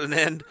middle, and an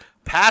end.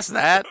 Past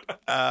that,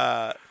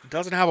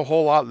 doesn't have a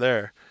whole lot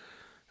there.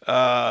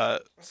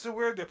 It's so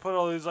weird they put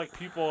all these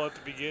people at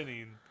the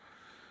beginning.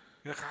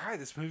 You're like, all right,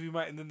 this movie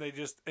might, and then they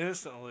just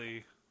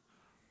instantly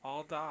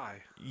all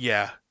die.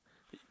 Yeah,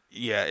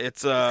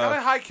 it's kind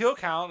of high kill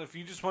count if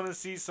you just want to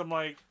see some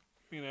well,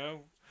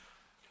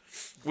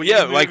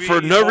 yeah,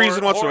 for no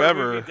reason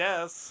whatsoever. whatsoever.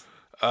 Deaths.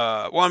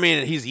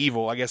 He's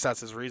evil. I guess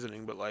that's his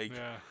reasoning. But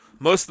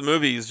most of the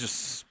movie is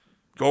just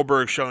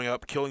Goldberg showing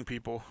up, killing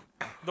people.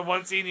 The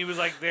one scene he was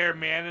there,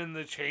 man in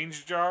the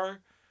change jar.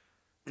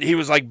 He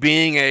was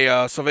being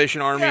a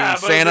Salvation Army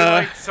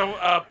Santa.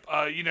 Santa.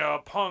 A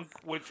punk,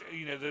 which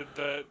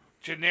the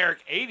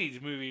generic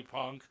 '80s movie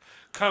punk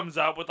comes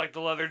up with the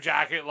leather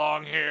jacket,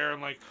 long hair,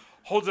 and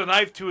holds a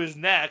knife to his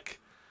neck.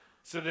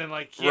 So then,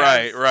 right.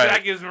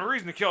 That gives him a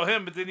reason to kill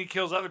him, but then he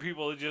kills other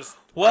people that just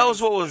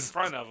in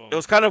front of him. It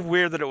was kind of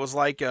weird that it was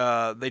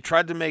they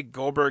tried to make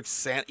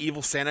Goldberg's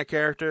evil Santa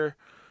character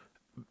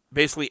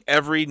basically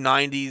every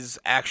 '90s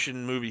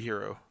action movie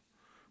hero,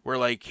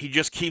 where he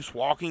just keeps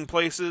walking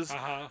places.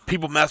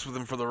 People mess with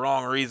him for the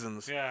wrong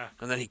reasons. Yeah,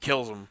 and then he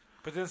kills them.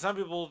 But then some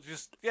people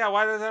just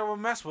why does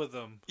everyone mess with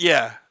him?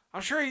 Yeah. I'm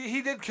sure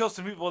he did kill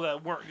some people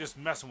that weren't just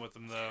messing with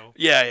him, though.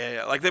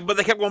 Yeah. But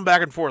they kept going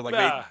back and forth.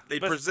 They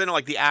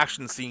presented the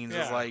action scenes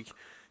as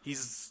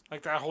he's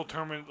that whole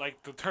Terminator.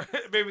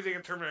 Maybe they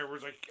think Terminator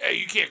was hey,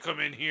 you can't come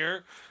in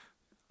here.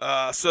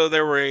 So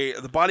there were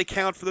the body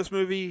count for this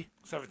movie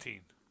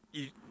 17.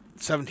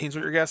 17 is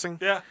what you're guessing?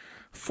 Yeah.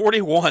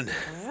 41.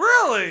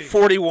 Really?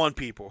 41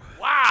 people.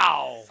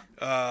 Wow.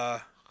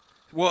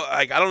 Well,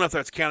 I don't know if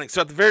that's counting.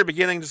 So at the very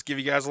beginning, just give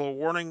you guys a little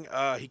warning.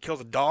 He kills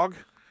a dog.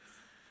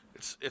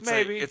 It's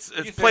maybe it's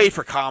played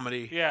for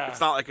comedy. Yeah, it's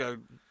not a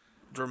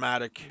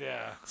dramatic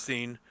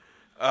scene.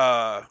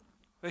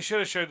 They should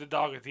have showed the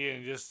dog at the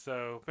end, just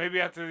so maybe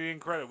after the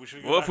end credit we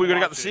should. Well, if we would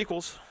have got the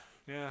sequels,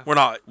 we're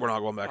not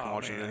going back and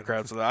watching the end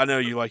credits. I know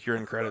you like your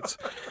end credits,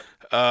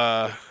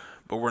 but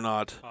we're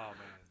not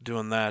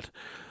doing that.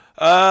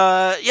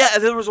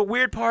 There was a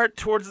weird part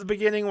towards the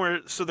beginning where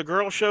the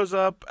girl shows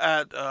up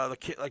at the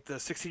kid, the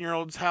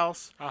 16-year-old's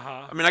house.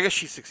 I guess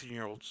she's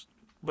 16-year-olds.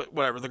 But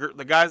whatever,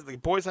 the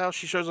boy's house,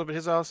 she shows up at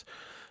his house,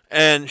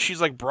 and she's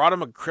brought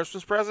him a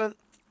Christmas present.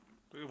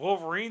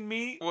 Wolverine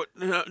meat? What?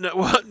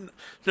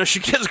 No, she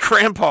gives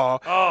Grandpa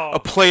a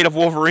plate of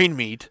Wolverine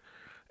meat,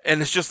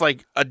 and it's just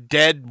a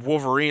dead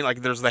Wolverine.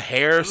 There's the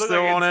hair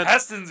still on it,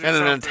 and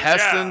an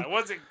intestine. Yeah, it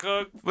wasn't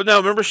cooked. But no,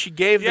 remember she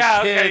gave the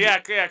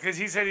kid. Because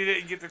he said he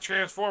didn't get the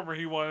Transformer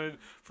he wanted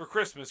for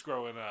Christmas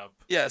growing up.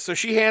 Yeah, so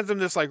she hands him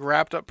this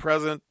wrapped up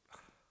present.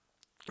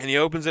 And he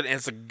opens it, and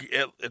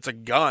it's a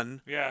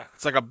gun. Yeah.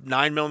 It's a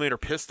 9mm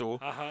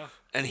pistol.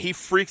 And he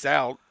freaks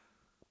out.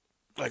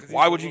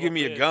 Why would you give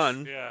me a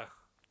gun? Yeah.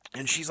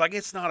 And she's like,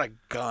 it's not a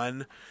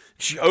gun.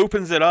 She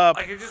opens it up.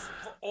 It just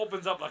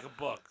opens up like a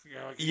book. You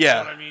know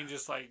what I mean?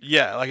 Just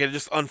yeah, it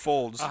just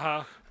unfolds.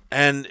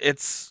 And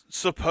it's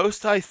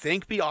supposed to, I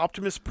think, be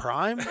Optimus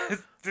Prime.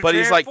 But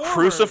he's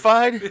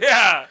crucified.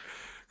 Yeah.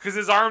 because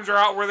his arms are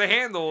out where the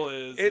handle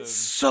is. It's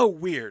so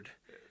weird.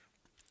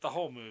 The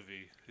whole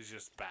movie is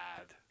just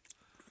bad.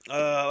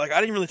 I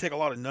didn't really take a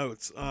lot of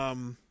notes.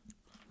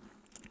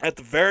 At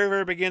the very,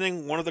 very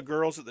beginning, one of the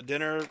girls at the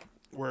dinner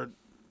where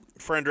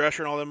Fran Drescher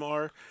and all them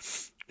are,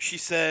 she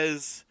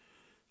says,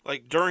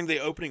 like, during the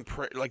opening,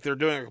 like, they're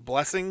doing a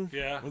blessing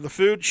with the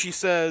food, she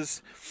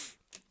says,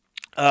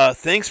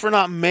 thanks for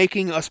not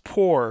making us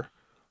poor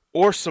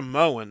or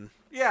Samoan.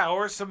 Yeah,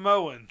 or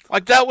Samoan.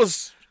 Like, that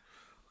was...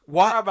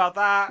 How about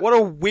that? What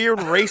a weird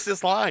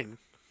racist line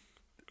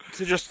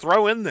to just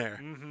throw in there.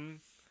 Mm-hmm.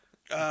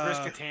 Chris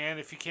Kattan,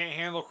 if you can't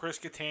handle Chris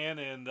Kattan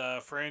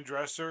and Fran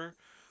Drescher,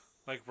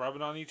 like,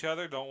 rubbing on each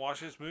other, don't watch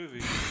this movie.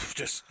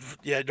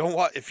 Don't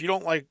watch... If you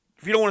don't want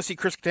to see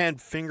Chris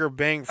Kattan finger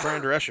bang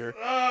Fran Drescher...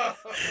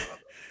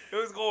 It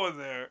was going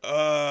there.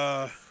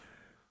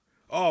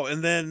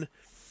 And then...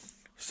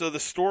 So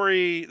the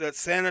story that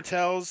Santa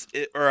tells,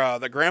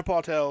 that Grandpa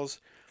tells,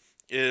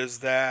 is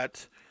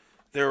that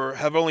there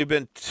have only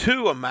been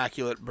 2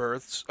 immaculate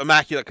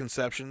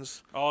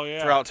conceptions. Oh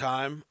yeah. Throughout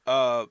time,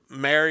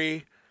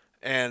 Mary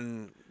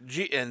and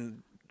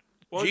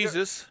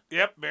Jesus.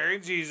 Yep, Mary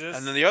and Jesus.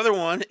 And then the other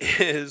one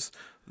is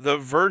the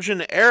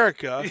Virgin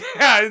Erica.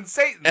 Yeah, and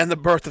Satan. And the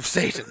birth of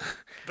Satan.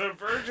 The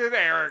Virgin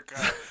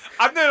Erica.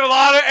 I've known a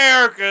lot of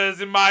Ericas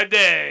in my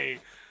day.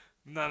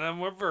 None of them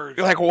were virgins.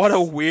 You're like, what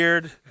a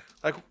weird...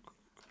 Like,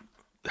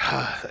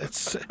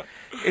 it's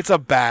a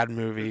bad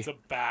movie. It's a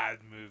bad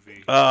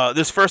movie.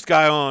 This first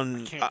guy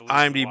on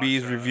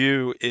IMDb's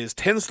review is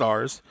 10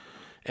 stars,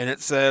 and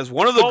it says,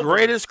 one of the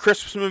greatest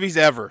Christmas movies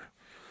ever.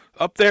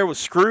 Up there with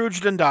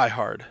Scrooged and Die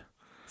Hard.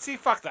 See,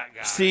 fuck that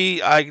guy. See,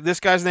 this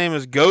guy's name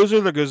is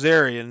Gozer the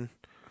Gozerian.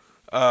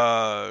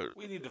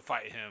 We need to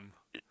fight him.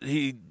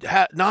 He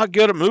not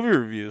good at movie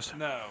reviews.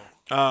 No.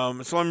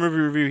 It's the only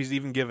movie review he's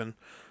even given.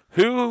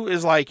 Who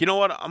is like, you know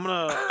what?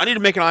 I need to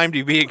make an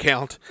IMDb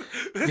account.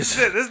 This is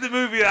it. This is the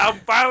movie that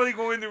I'm finally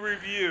going to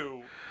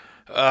review.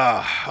 All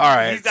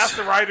right. That's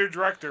the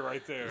writer-director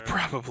right there.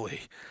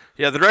 Probably.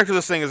 Yeah, the director of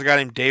this thing is a guy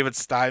named David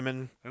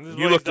Steinman.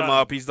 You looked him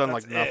up. He's done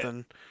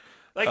nothing.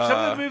 Like, some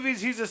of the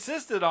movies he's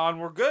assisted on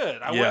were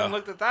good. I went and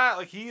looked at that.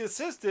 Like, he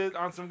assisted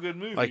on some good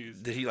movies. Like,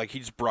 did he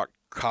just brought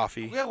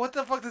coffee? Yeah, what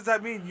the fuck does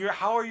that mean?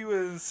 How are you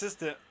an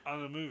assistant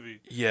on a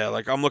movie? Yeah,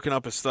 like, I'm looking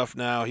up his stuff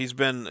now. He's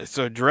been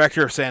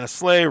director of Santa's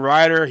Sleigh,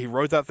 writer. He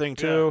wrote that thing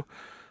too.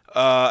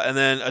 Yeah. And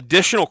then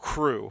additional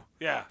crew.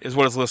 Yeah. Is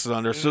what it's listed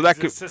under. So that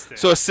could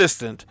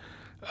assistant.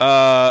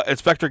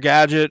 Inspector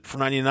Gadget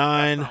from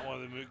 '99. That's not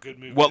one of the good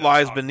movies. What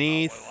Lies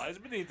Beneath. What Lies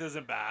Beneath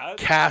isn't bad.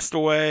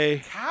 Castaway.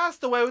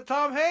 Castaway with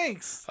Tom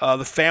Hanks.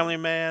 The Family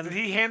Man. Did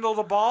he handle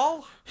the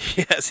ball?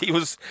 Yes, he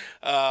was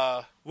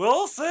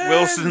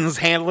Wilson's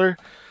handler.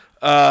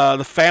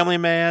 The Family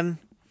Man,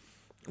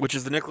 which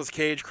is the Nicolas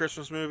Cage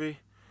Christmas movie.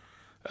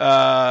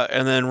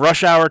 And then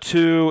Rush Hour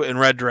 2 and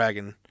Red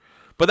Dragon.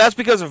 But that's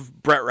because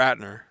of Brett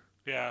Ratner.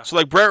 Yeah. So,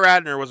 like, Brett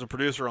Ratner was a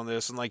producer on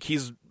this, and, like,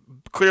 he's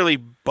clearly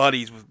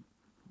buddies with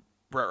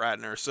Brett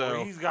Ratner.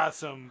 So he's got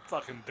some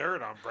fucking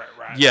dirt on Brett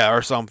Ratner. Yeah,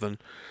 or something.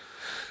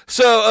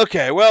 So,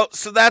 okay, well,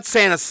 so that's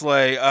Santa's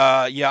Sleigh.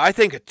 I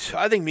think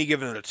me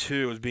giving it a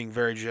 2 is being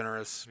very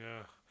generous.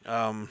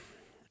 Yeah.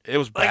 It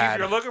was bad. Like, if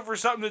you're looking for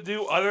something to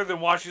do other than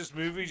watch this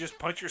movie, just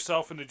punch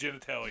yourself in the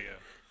genitalia.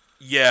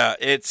 Yeah,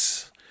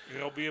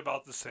 it'll be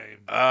about the same.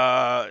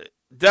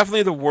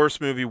 Definitely the worst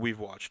movie we've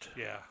watched.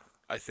 Yeah.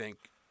 I think.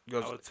 I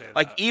would say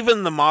like, that.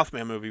 even the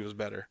Mothman movie was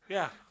better.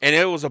 Yeah. And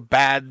it was a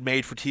bad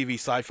made-for-TV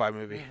sci-fi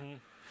movie. Mm-hmm.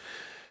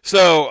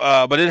 So,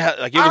 but it had,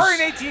 like, it hour was...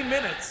 and 18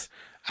 minutes.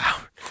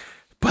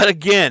 But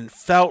again,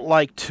 felt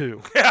like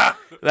 2. Yeah.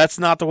 That's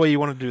not the way you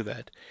want to do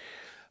that.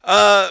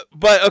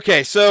 But,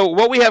 okay, so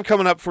what we have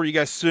coming up for you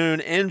guys soon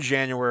in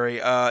January,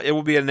 it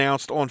will be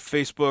announced on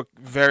Facebook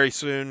very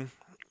soon,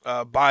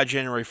 by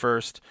January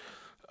 1st.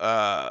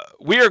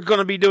 We are going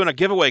to be doing a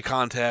giveaway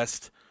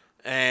contest,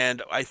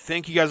 and I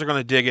think you guys are going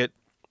to dig it.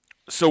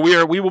 So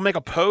we will make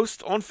a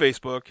post on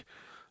Facebook,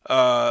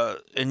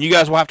 and you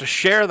guys will have to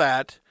share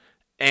that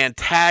and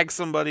tag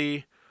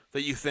somebody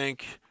that you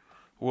think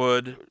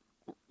would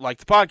like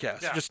the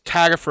podcast. Yeah. Just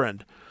tag a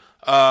friend.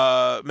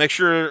 Make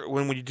sure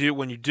when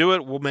you do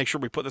it, we'll make sure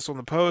we put this on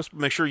the post.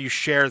 Make sure you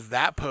share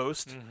that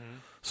post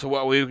so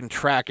that way we can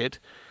track it.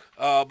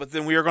 But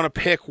then we are going to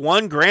pick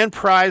one grand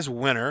prize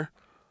winner,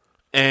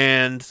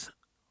 and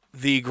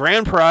the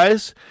grand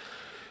prize,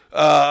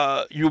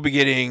 you'll be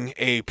getting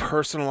a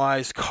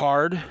personalized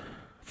card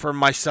from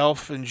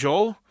myself and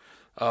Joel.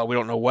 We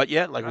don't know what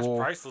yet. Like, that's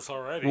priceless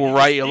already. We'll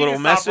write you a little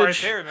message. Right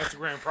there, and that's the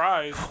grand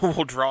prize.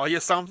 We'll draw you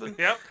something.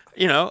 Yep.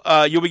 You know,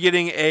 you'll be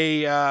getting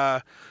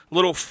a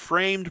little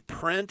framed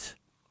print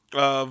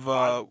of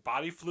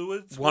body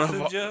fluids. One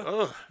of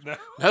no.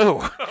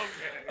 Okay.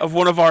 Of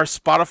one of our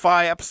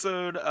Spotify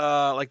episode,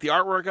 like the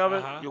artwork of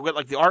it. You'll get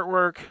like the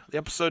artwork, the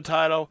episode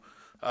title.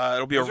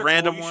 It'll be those a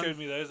random cool. one. You showed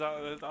me those.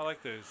 I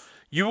like those.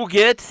 You will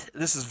get.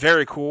 This is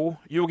very cool.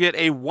 You will get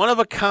a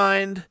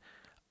one-of-a-kind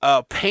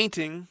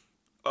painting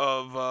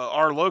of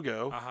our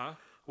logo. Uh-huh.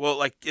 Well,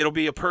 like, it'll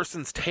be a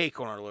person's take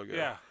on our logo.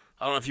 Yeah.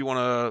 I don't know if you want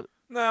to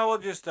No, we'll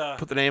just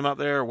put the name out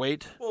there.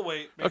 Wait. We'll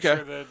wait. Make Okay.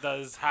 sure that it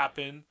does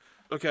happen.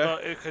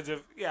 Okay. Because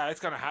it's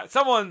gonna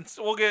happen.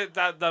 We'll get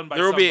that done by.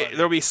 There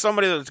will be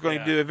somebody that's going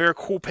to do a very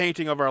cool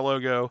painting of our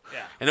logo.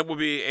 Yeah. And it will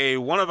be a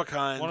one of a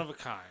kind. One of a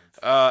kind.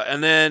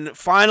 And then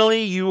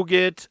finally, you will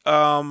get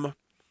a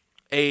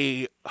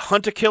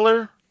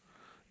Hunt-A-Killer.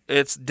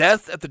 It's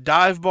Death at the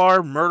Dive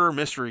Bar Murder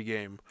Mystery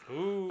Game.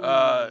 Ooh. And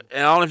I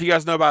don't know if you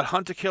guys know about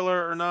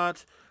Hunt-A-Killer or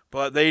not,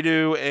 but they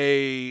do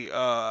a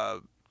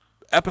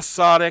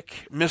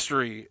episodic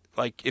mystery.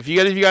 Like if you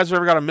guys have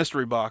ever got a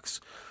mystery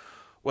box,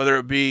 whether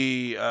it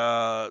be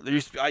I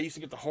used to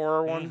get the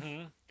horror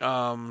one.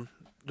 Mm-hmm.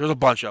 There's a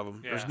bunch of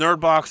them. Yeah. There's nerd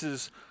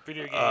boxes,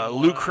 video game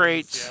loot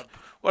crates, yep.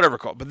 Whatever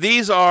called. But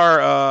these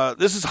are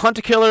this is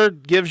Hunt-A-Killer.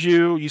 Gives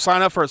you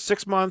sign up for a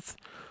 6-month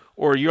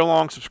or a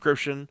year-long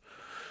subscription,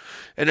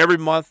 and every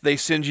month they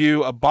send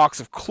you a box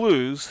of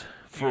clues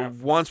for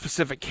one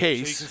specific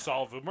case. So you can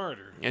solve a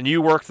murder. And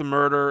you work the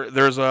murder.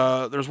 There's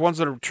ones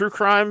that are true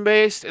crime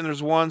based, and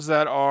there's ones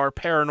that are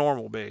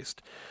paranormal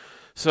based.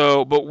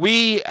 So, but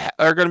we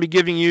are going to be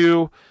giving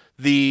you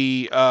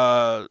the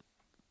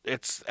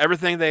it's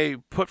everything they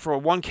put for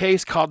one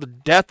case called the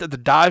Death at the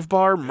Dive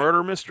Bar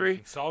Murder Mystery. You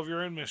can solve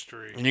your own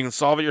mystery. And you can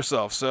solve it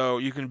yourself. So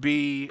you can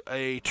be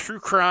a true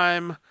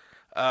crime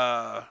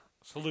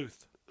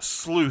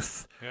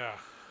sleuth. Yeah.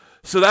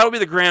 So that'll be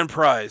the grand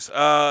prize.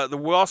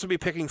 We'll also be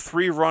picking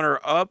 3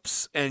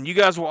 runner-ups, and you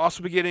guys will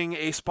also be getting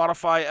a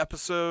Spotify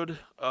episode,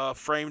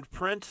 framed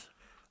print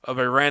of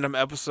a random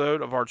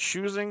episode of our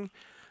choosing,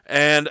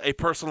 and a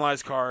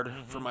personalized card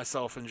for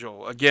myself and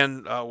Joel.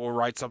 Again, we'll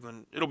write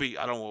something. It'll be,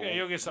 I don't know. Yeah,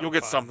 you'll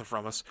get something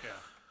from us.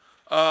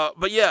 Yeah.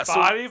 But yeah.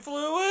 Body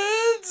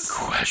fluids?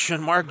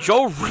 Question mark.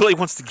 Joel really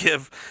wants to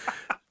give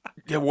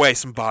away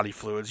some body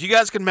fluids. You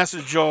guys can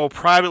message Joel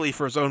privately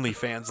for his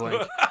OnlyFans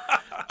link.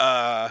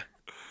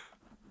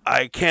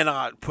 I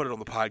cannot put it on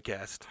the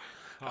podcast.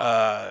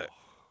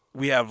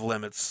 We have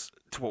limits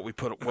to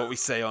what we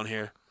say on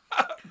here.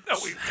 No,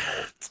 we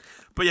don't.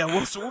 But yeah,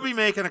 we'll be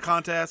making a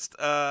contest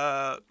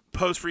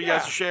post for you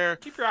guys to share.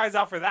 Keep your eyes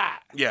out for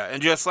that. Yeah,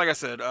 and just like I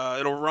said,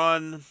 it'll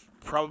run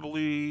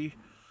probably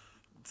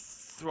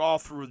all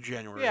through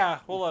January. Yeah,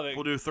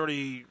 we'll do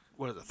 30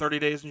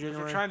 days in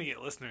January? We're trying to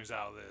get listeners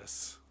out of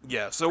this.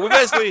 Yeah, so we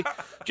basically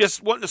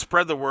just wanting to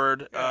spread the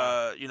word.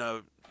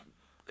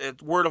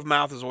 Word of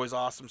mouth is always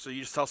awesome, so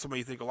you just tell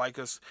somebody you think will like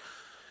us.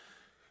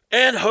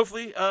 And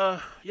hopefully,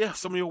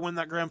 somebody will win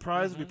that grand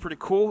prize. It'd be pretty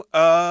cool.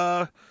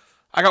 I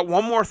got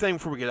one more thing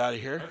before we get out of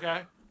here.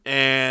 Okay.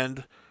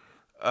 And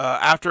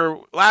after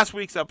last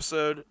week's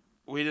episode,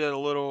 we did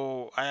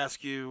I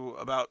asked you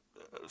about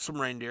some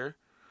reindeer,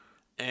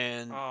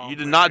 and you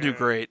did not do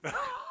great.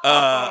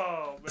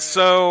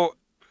 So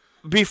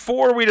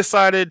before we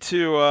decided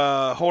to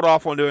hold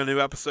off on doing a new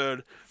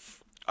episode,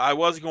 I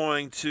was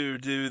going to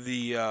do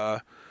the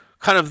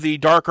kind of the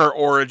darker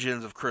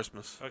origins of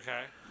Christmas.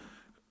 Okay.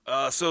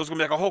 So it was going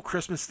to be like a whole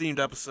Christmas-themed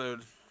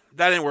episode.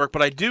 That didn't work,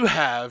 but I do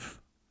have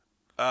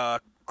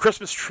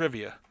Christmas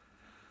trivia.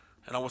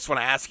 And I just want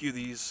to ask you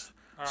these,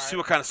 see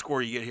what kind of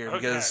score you get here,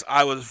 because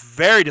I was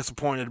very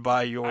disappointed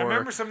by your... I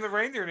remember some of the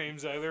reindeer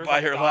names, though. There was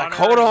like,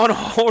 hold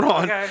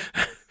on. Okay.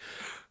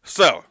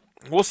 So,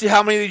 we'll see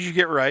how many of these you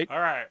get right. All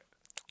right.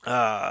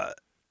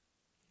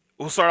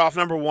 We'll start off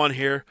number 1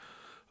 here.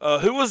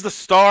 Who was the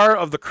star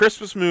of the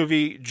Christmas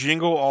movie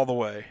Jingle All the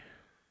Way?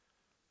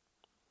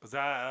 Was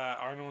that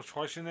Arnold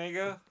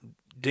Schwarzenegger?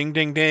 Ding,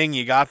 ding, ding.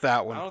 You got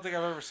that one. I don't think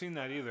I've ever seen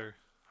that either.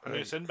 I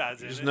know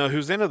Sinbad's in it. Just know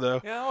who's in it,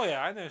 though.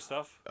 Yeah, I know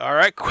stuff. All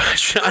right,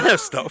 question. I know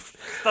stuff.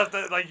 Stuff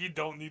that you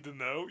don't need to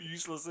know.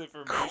 Useless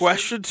information.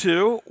 Question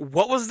 2.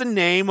 What was the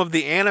name of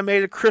the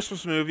animated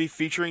Christmas movie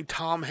featuring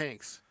Tom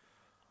Hanks?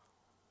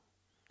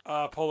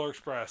 Polar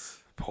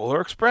Express.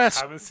 Polar Express.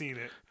 Haven't seen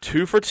it.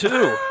 2 for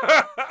 2.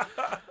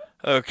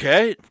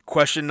 Okay.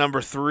 Question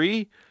number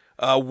 3.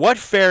 What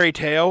fairy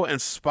tale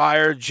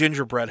inspired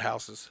gingerbread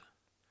houses?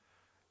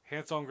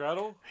 Hansel and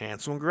Gretel?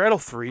 Hansel and Gretel,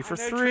 3 for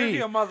 3.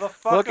 Trivia,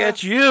 motherfucker. Look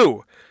at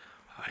you.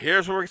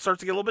 Here's where it starts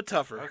to get a little bit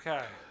tougher.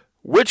 Okay.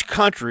 Which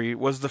country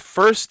was the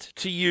first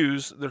to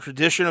use the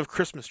tradition of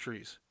Christmas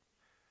trees?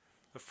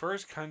 The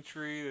first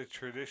country that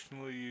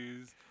traditionally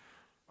used...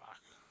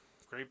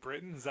 Great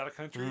Britain? Is that a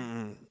country?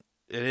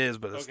 It is,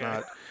 but it's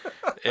not.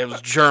 It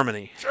was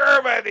Germany.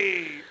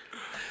 Germany!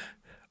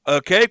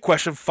 Okay,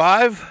 question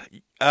 5.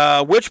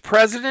 Which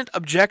president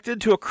objected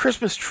to a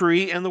Christmas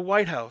tree in the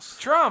White House?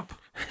 Trump.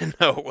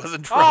 No, it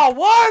wasn't Trump. Oh,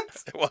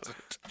 what? It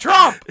wasn't.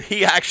 Trump!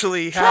 He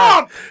actually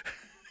Trump!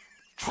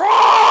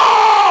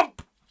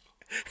 Trump!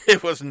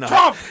 It was not.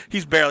 Trump!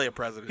 He's barely a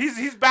president.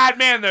 He's bad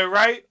man, though,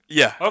 right?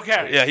 Yeah.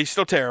 Okay. Yeah, he's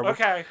still terrible.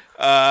 Okay.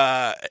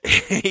 Yeah,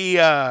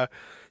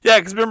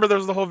 because remember there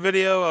was the whole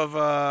video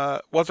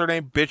of, what's her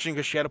name, bitching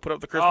because she had to put up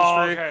the Christmas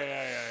tree?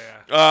 Okay,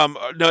 yeah.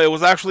 No, it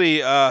was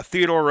actually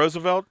Theodore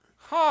Roosevelt.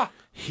 Huh.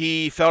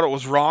 He felt it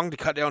was wrong to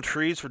cut down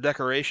trees for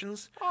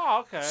decorations.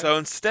 Oh, okay. So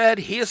instead,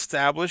 he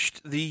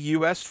established the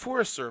U.S.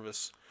 Forest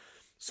Service.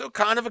 So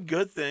kind of a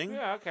good thing.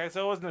 Yeah, okay,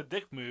 so it wasn't a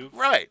dick move.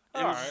 Right. It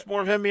All was right. just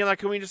more of him being like,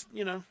 can we just,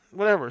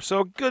 whatever.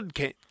 So good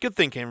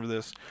thing came from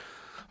this.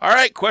 All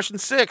right, question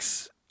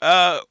 6.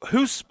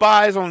 Who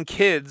spies on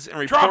kids and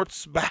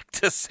reports back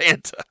to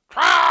Santa?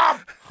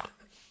 Trump!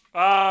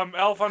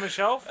 Elf on the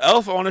Shelf?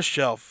 Elf on a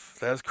Shelf.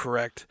 That's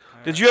correct.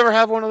 Did you ever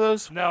have one of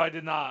those? No, I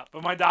did not.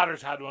 But my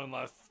daughters had one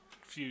last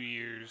few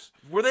years.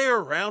 Were they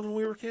around when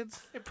we were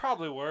kids? They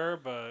probably were,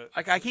 but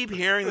Like I keep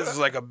hearing this is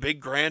like a big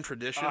grand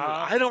tradition.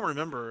 I don't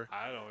remember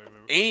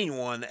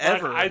anyone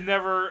ever.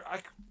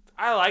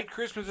 I liked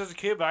Christmas as a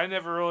kid, but I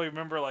never really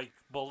remember like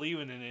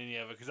believing in any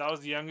of it because I was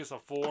the youngest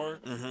of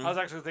 4. I was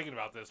actually thinking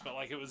about this, but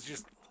like it was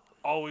just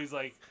always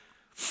like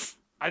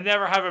I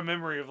never have a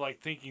memory of like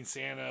thinking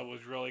Santa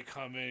was really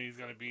coming. He's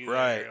gonna be there.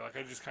 Right. Like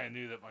I just kind of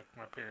knew that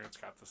my parents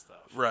got the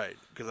stuff. Right,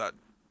 because that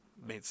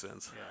made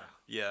sense.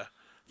 Yeah.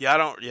 Yeah. I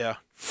don't. Yeah.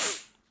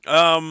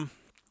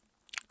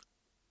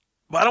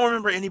 But I don't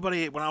remember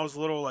anybody when I was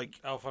little like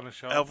Elf on the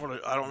Shelf.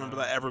 I don't remember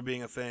that ever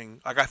being a thing.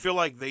 Like I feel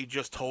like they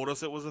just told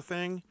us it was a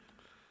thing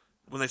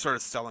when they started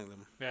selling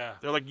them. Yeah.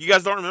 They're like, you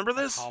guys don't remember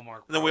this?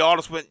 Hallmark. And then we all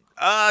just went,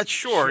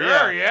 sure,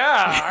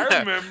 yeah. I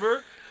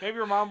remember. Maybe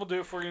your mom will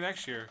do it for you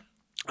next year.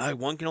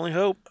 One can only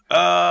hope.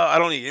 I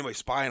don't need anybody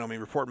spying on me,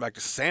 reporting back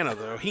to Santa,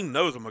 though. He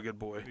knows I'm a good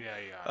boy.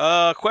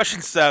 Yeah.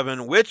 Question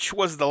 7. Which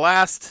was the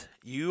last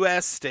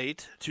U.S.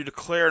 state to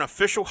declare an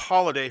official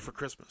holiday for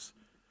Christmas?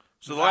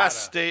 So the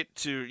last state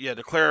to,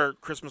 declare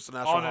Christmas a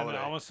national holiday.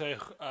 I'm going to say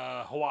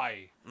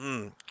Hawaii.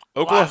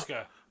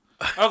 Alaska.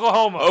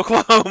 Oklahoma.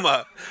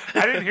 Oklahoma.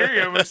 I didn't hear you.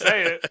 I'm going to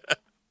say it.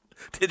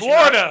 Did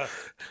Florida.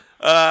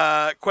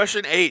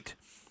 Question 8.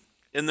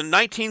 In the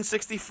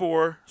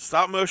 1964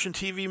 stop-motion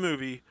TV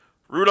movie,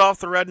 Rudolph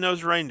the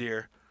Red-Nosed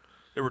Reindeer,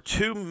 there were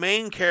 2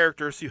 main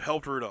characters who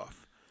helped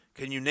Rudolph.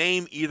 Can you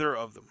name either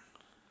of them?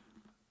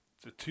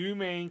 The 2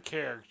 main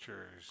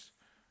characters.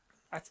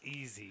 That's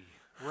easy.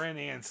 Ren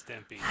and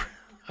Stimpy.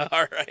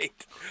 All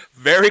right.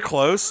 Very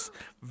close.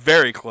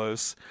 Very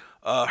close.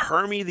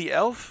 Hermie the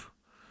Elf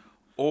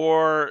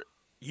or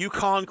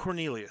Yukon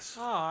Cornelius?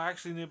 Oh, I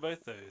actually knew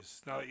both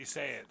those, now that you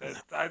say it.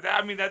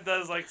 That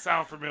does like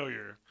sound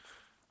familiar.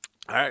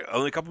 All right,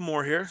 only a couple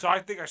more here. So I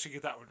think I should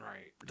get that one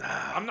right.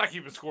 I'm not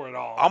keeping score at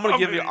all. I'm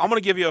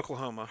gonna give you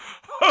Oklahoma.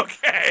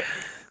 Okay.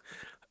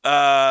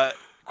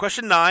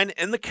 Question 9.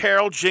 In the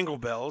carol Jingle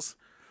Bells,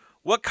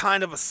 what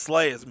kind of a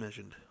sleigh is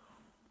mentioned?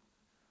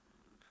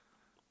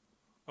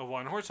 A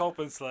 1-horse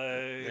open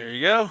sleigh. There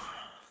you go.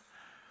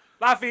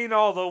 Laughing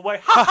all the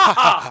way. Ha ha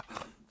ha.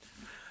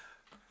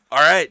 All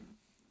right.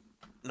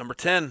 Number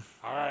 10.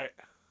 All right.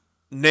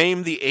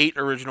 Name the 8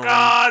 original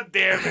God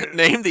damn it.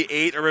 Name the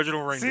 8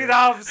 original reindeer. See,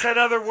 now I've said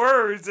other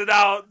words. And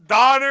now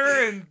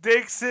Donner and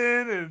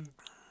Dixon and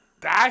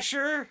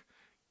Dasher,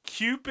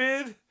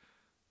 Cupid.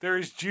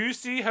 There's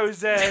Juicy,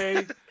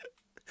 Jose.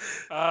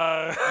 You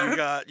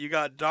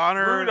got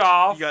Donner.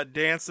 Rudolph. You got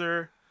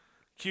Dancer.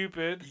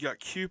 Cupid. You got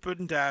Cupid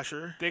and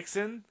Dasher.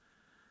 Dixon.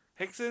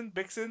 Hickson.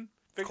 Bixon.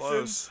 Vixen.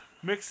 Close.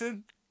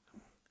 Mixon.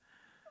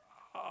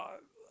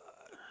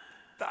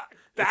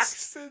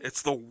 Daxon.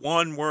 It's the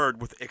one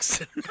word with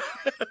Ixon.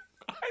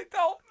 I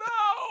don't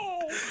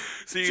know.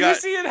 So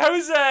Juicy and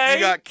Jose. You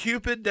got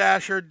Cupid,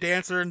 Dasher,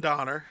 Dancer, and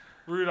Donner.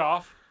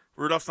 Rudolph.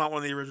 Rudolph's not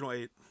one of the original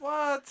 8.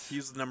 What?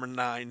 He's number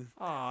 9.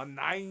 Oh,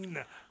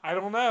 9. I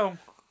don't know.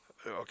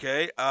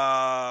 Okay.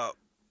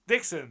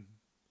 Dixon.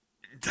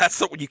 That's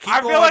the you keep.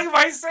 I feel like if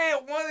I say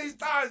it one of these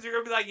times, you're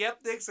gonna be like,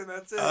 "Yep, Dixon,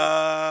 that's it."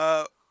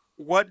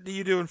 What do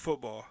you do in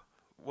football?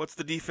 What's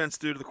the defense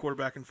do to the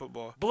quarterback in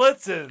football?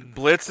 Blitzing.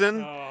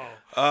 Blitzing.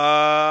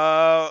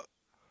 Oh.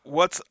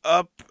 What's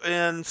up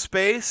in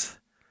space?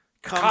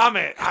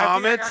 Comet. I think I got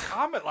Comet.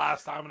 Comet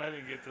last time, and I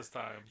didn't get this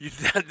time.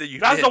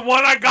 That's the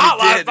one I got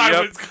last time.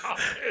 Yep. Was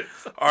Comet.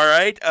 All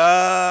right.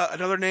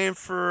 Another name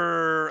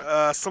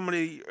for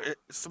somebody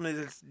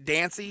that's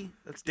Dancy.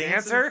 That's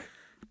Dancer.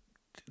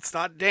 It's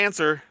not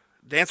Dancer.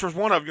 Dancer's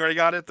one of them. You already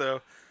got it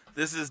though.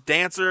 This is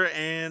Dancer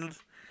and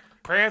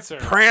Prancer. Oh,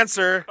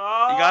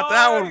 you got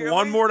that one.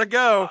 One more to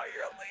go. Oh,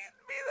 you're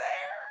leading me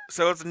there.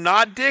 So it's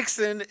not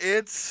Dixon.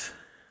 It's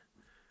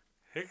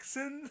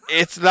Hickson.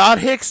 It's not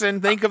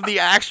Hickson. Think of the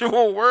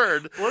actual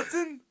word.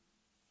 Blitzen.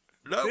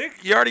 No,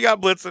 Dick? you already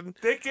got Blitzen.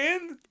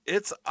 Dickin.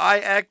 It's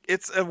IX.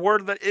 It's a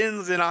word that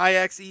ends in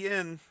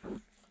IXEN.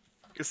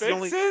 It's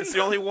the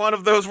only one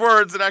of those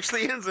words that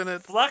actually ends in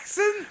it.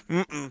 Flexin.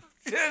 Mm-mm.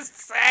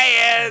 Just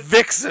say it.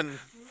 Vixen.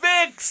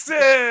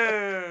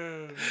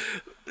 Vixen.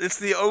 It's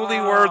the only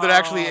word that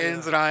actually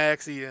ends in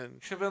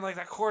IXEN. Should have been like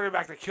that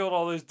quarterback that killed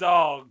all those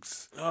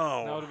dogs.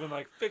 Oh. That would have been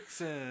like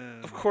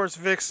Vixen. Of course,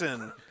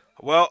 Vixen.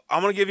 Well,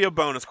 I'm gonna give you a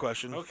bonus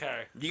question.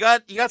 Okay. You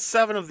got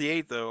 7 of the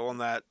 8 though on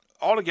that.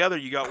 Altogether,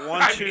 you got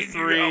 1, 2,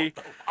 3,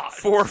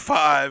 4,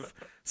 5,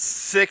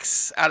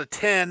 6 out of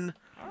 10.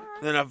 Right.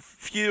 Then a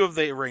few of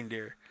the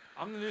reindeer.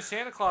 I'm the new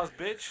Santa Claus,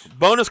 bitch.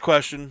 Bonus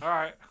question. All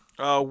right.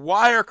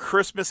 Why are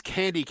Christmas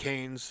candy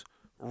canes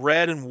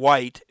red and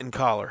white in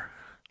color?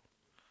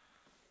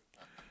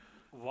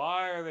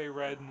 Why are they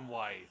red and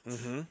white?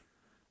 Mm-hmm.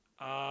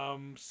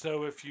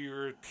 So if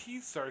your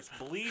teeth starts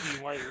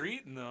bleeding while you're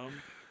eating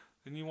them,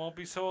 then you won't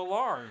be so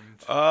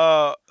alarmed.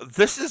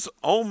 This is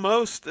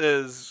almost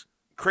as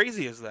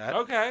crazy as that.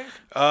 Okay.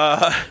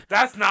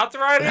 That's not the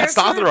right answer? That's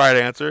not the right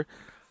answer.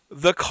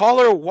 The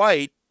collar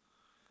white,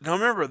 now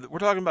remember, we're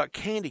talking about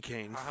candy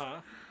canes.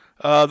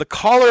 The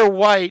collar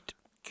white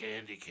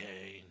candy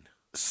cane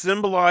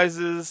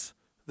symbolizes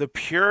the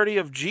purity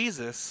of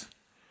Jesus,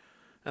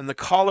 and the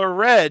collar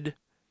red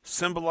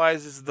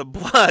symbolizes the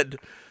blood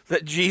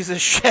that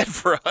Jesus shed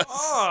for us.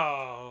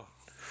 Oh.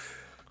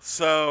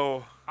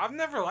 So I've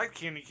never liked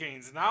candy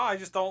canes. Now I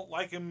just don't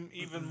like them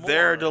even more.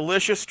 They're a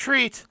delicious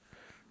treat.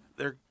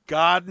 They're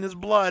God and His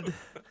blood,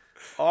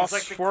 all it's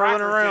like swirling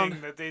the around.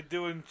 Thing that they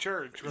do in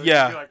church. Where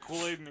Yeah, they do like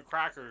Kool-Aid and the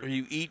crackers. Or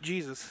you eat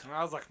Jesus. And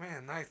I was like,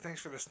 man, nice. Thanks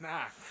for the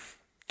snack.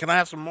 Can I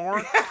have some more?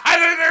 I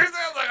didn't understand.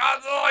 I was like,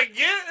 that's all I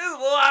get is a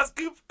little ass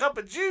cup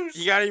of juice.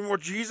 You got any more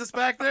Jesus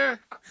back there?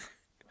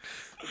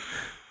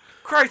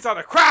 Christ on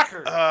a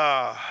cracker.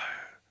 All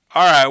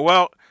right.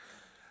 Well,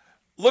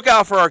 look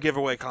out for our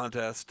giveaway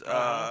contest.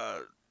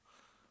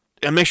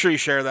 And make sure you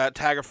share that.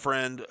 Tag a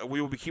friend.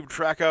 We will be keeping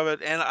track of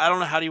it. And I don't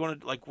know, how do you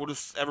want to, like, we'll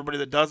just, everybody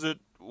that does it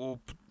will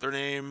put their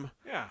name.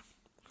 Yeah.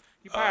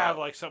 You probably have,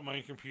 like, something on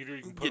your computer.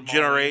 You can put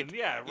generate.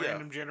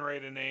 Random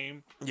generate a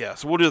name. Yeah,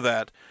 so we'll do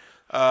that.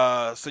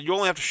 So you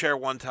only have to share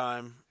one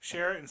time.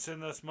 Share it and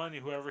send us money.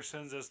 Whoever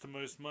sends us the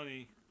most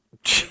money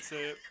gets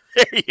it.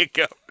 There you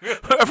go.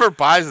 Whoever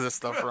buys this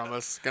stuff from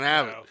us can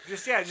have it.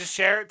 Just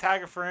share it.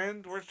 Tag a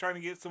friend. We're trying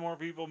to get some more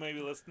people maybe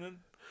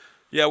listening.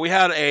 Yeah, we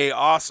had a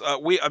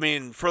awesome.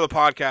 For the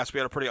podcast, we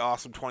had a pretty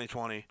awesome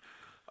 2020.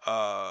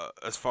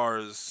 As far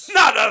as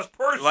not us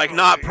personally, like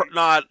not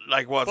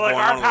like what's but going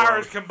like on. Our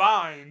powers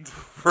combined,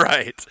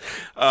 right?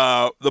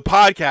 The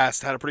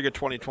podcast had a pretty good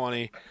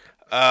 2020.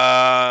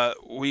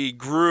 We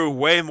grew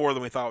way more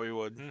than we thought we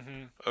would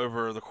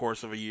over the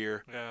course of a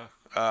year.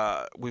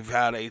 Yeah. We've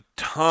had a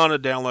ton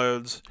of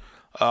downloads.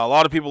 A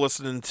lot of people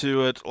listening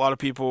to it. A lot of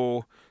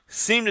people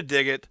seem to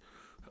dig it.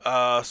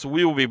 So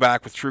we will be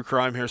back with True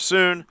Crime here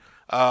soon.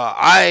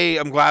 I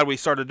am glad we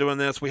started doing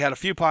this. We had a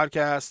few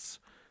podcasts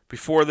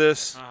before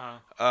this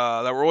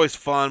that were always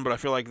fun, but I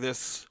feel like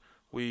this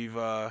we've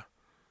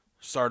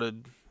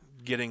started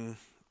getting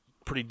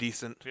pretty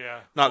decent.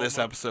 Yeah. Not this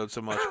episode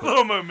so much, but a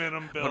little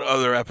momentum build. But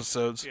other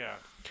episodes. Yeah.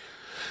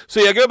 So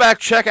yeah, go back,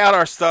 check out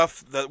our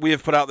stuff that we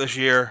have put out this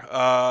year.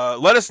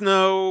 Let us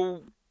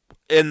know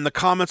in the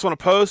comments on a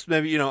post,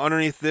 maybe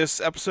underneath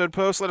this episode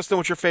post. Let us know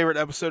what your favorite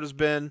episode has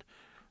been.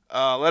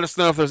 Let us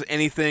know if there's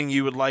anything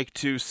you would like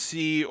to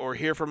see or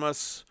hear from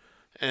us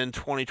in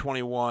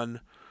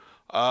 2021.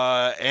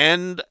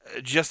 And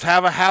just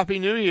have a happy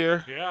new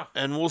year. Yeah.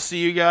 And we'll see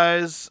you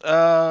guys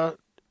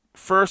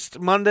first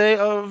Monday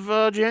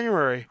of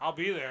January. I'll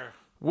be there.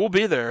 We'll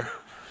be there.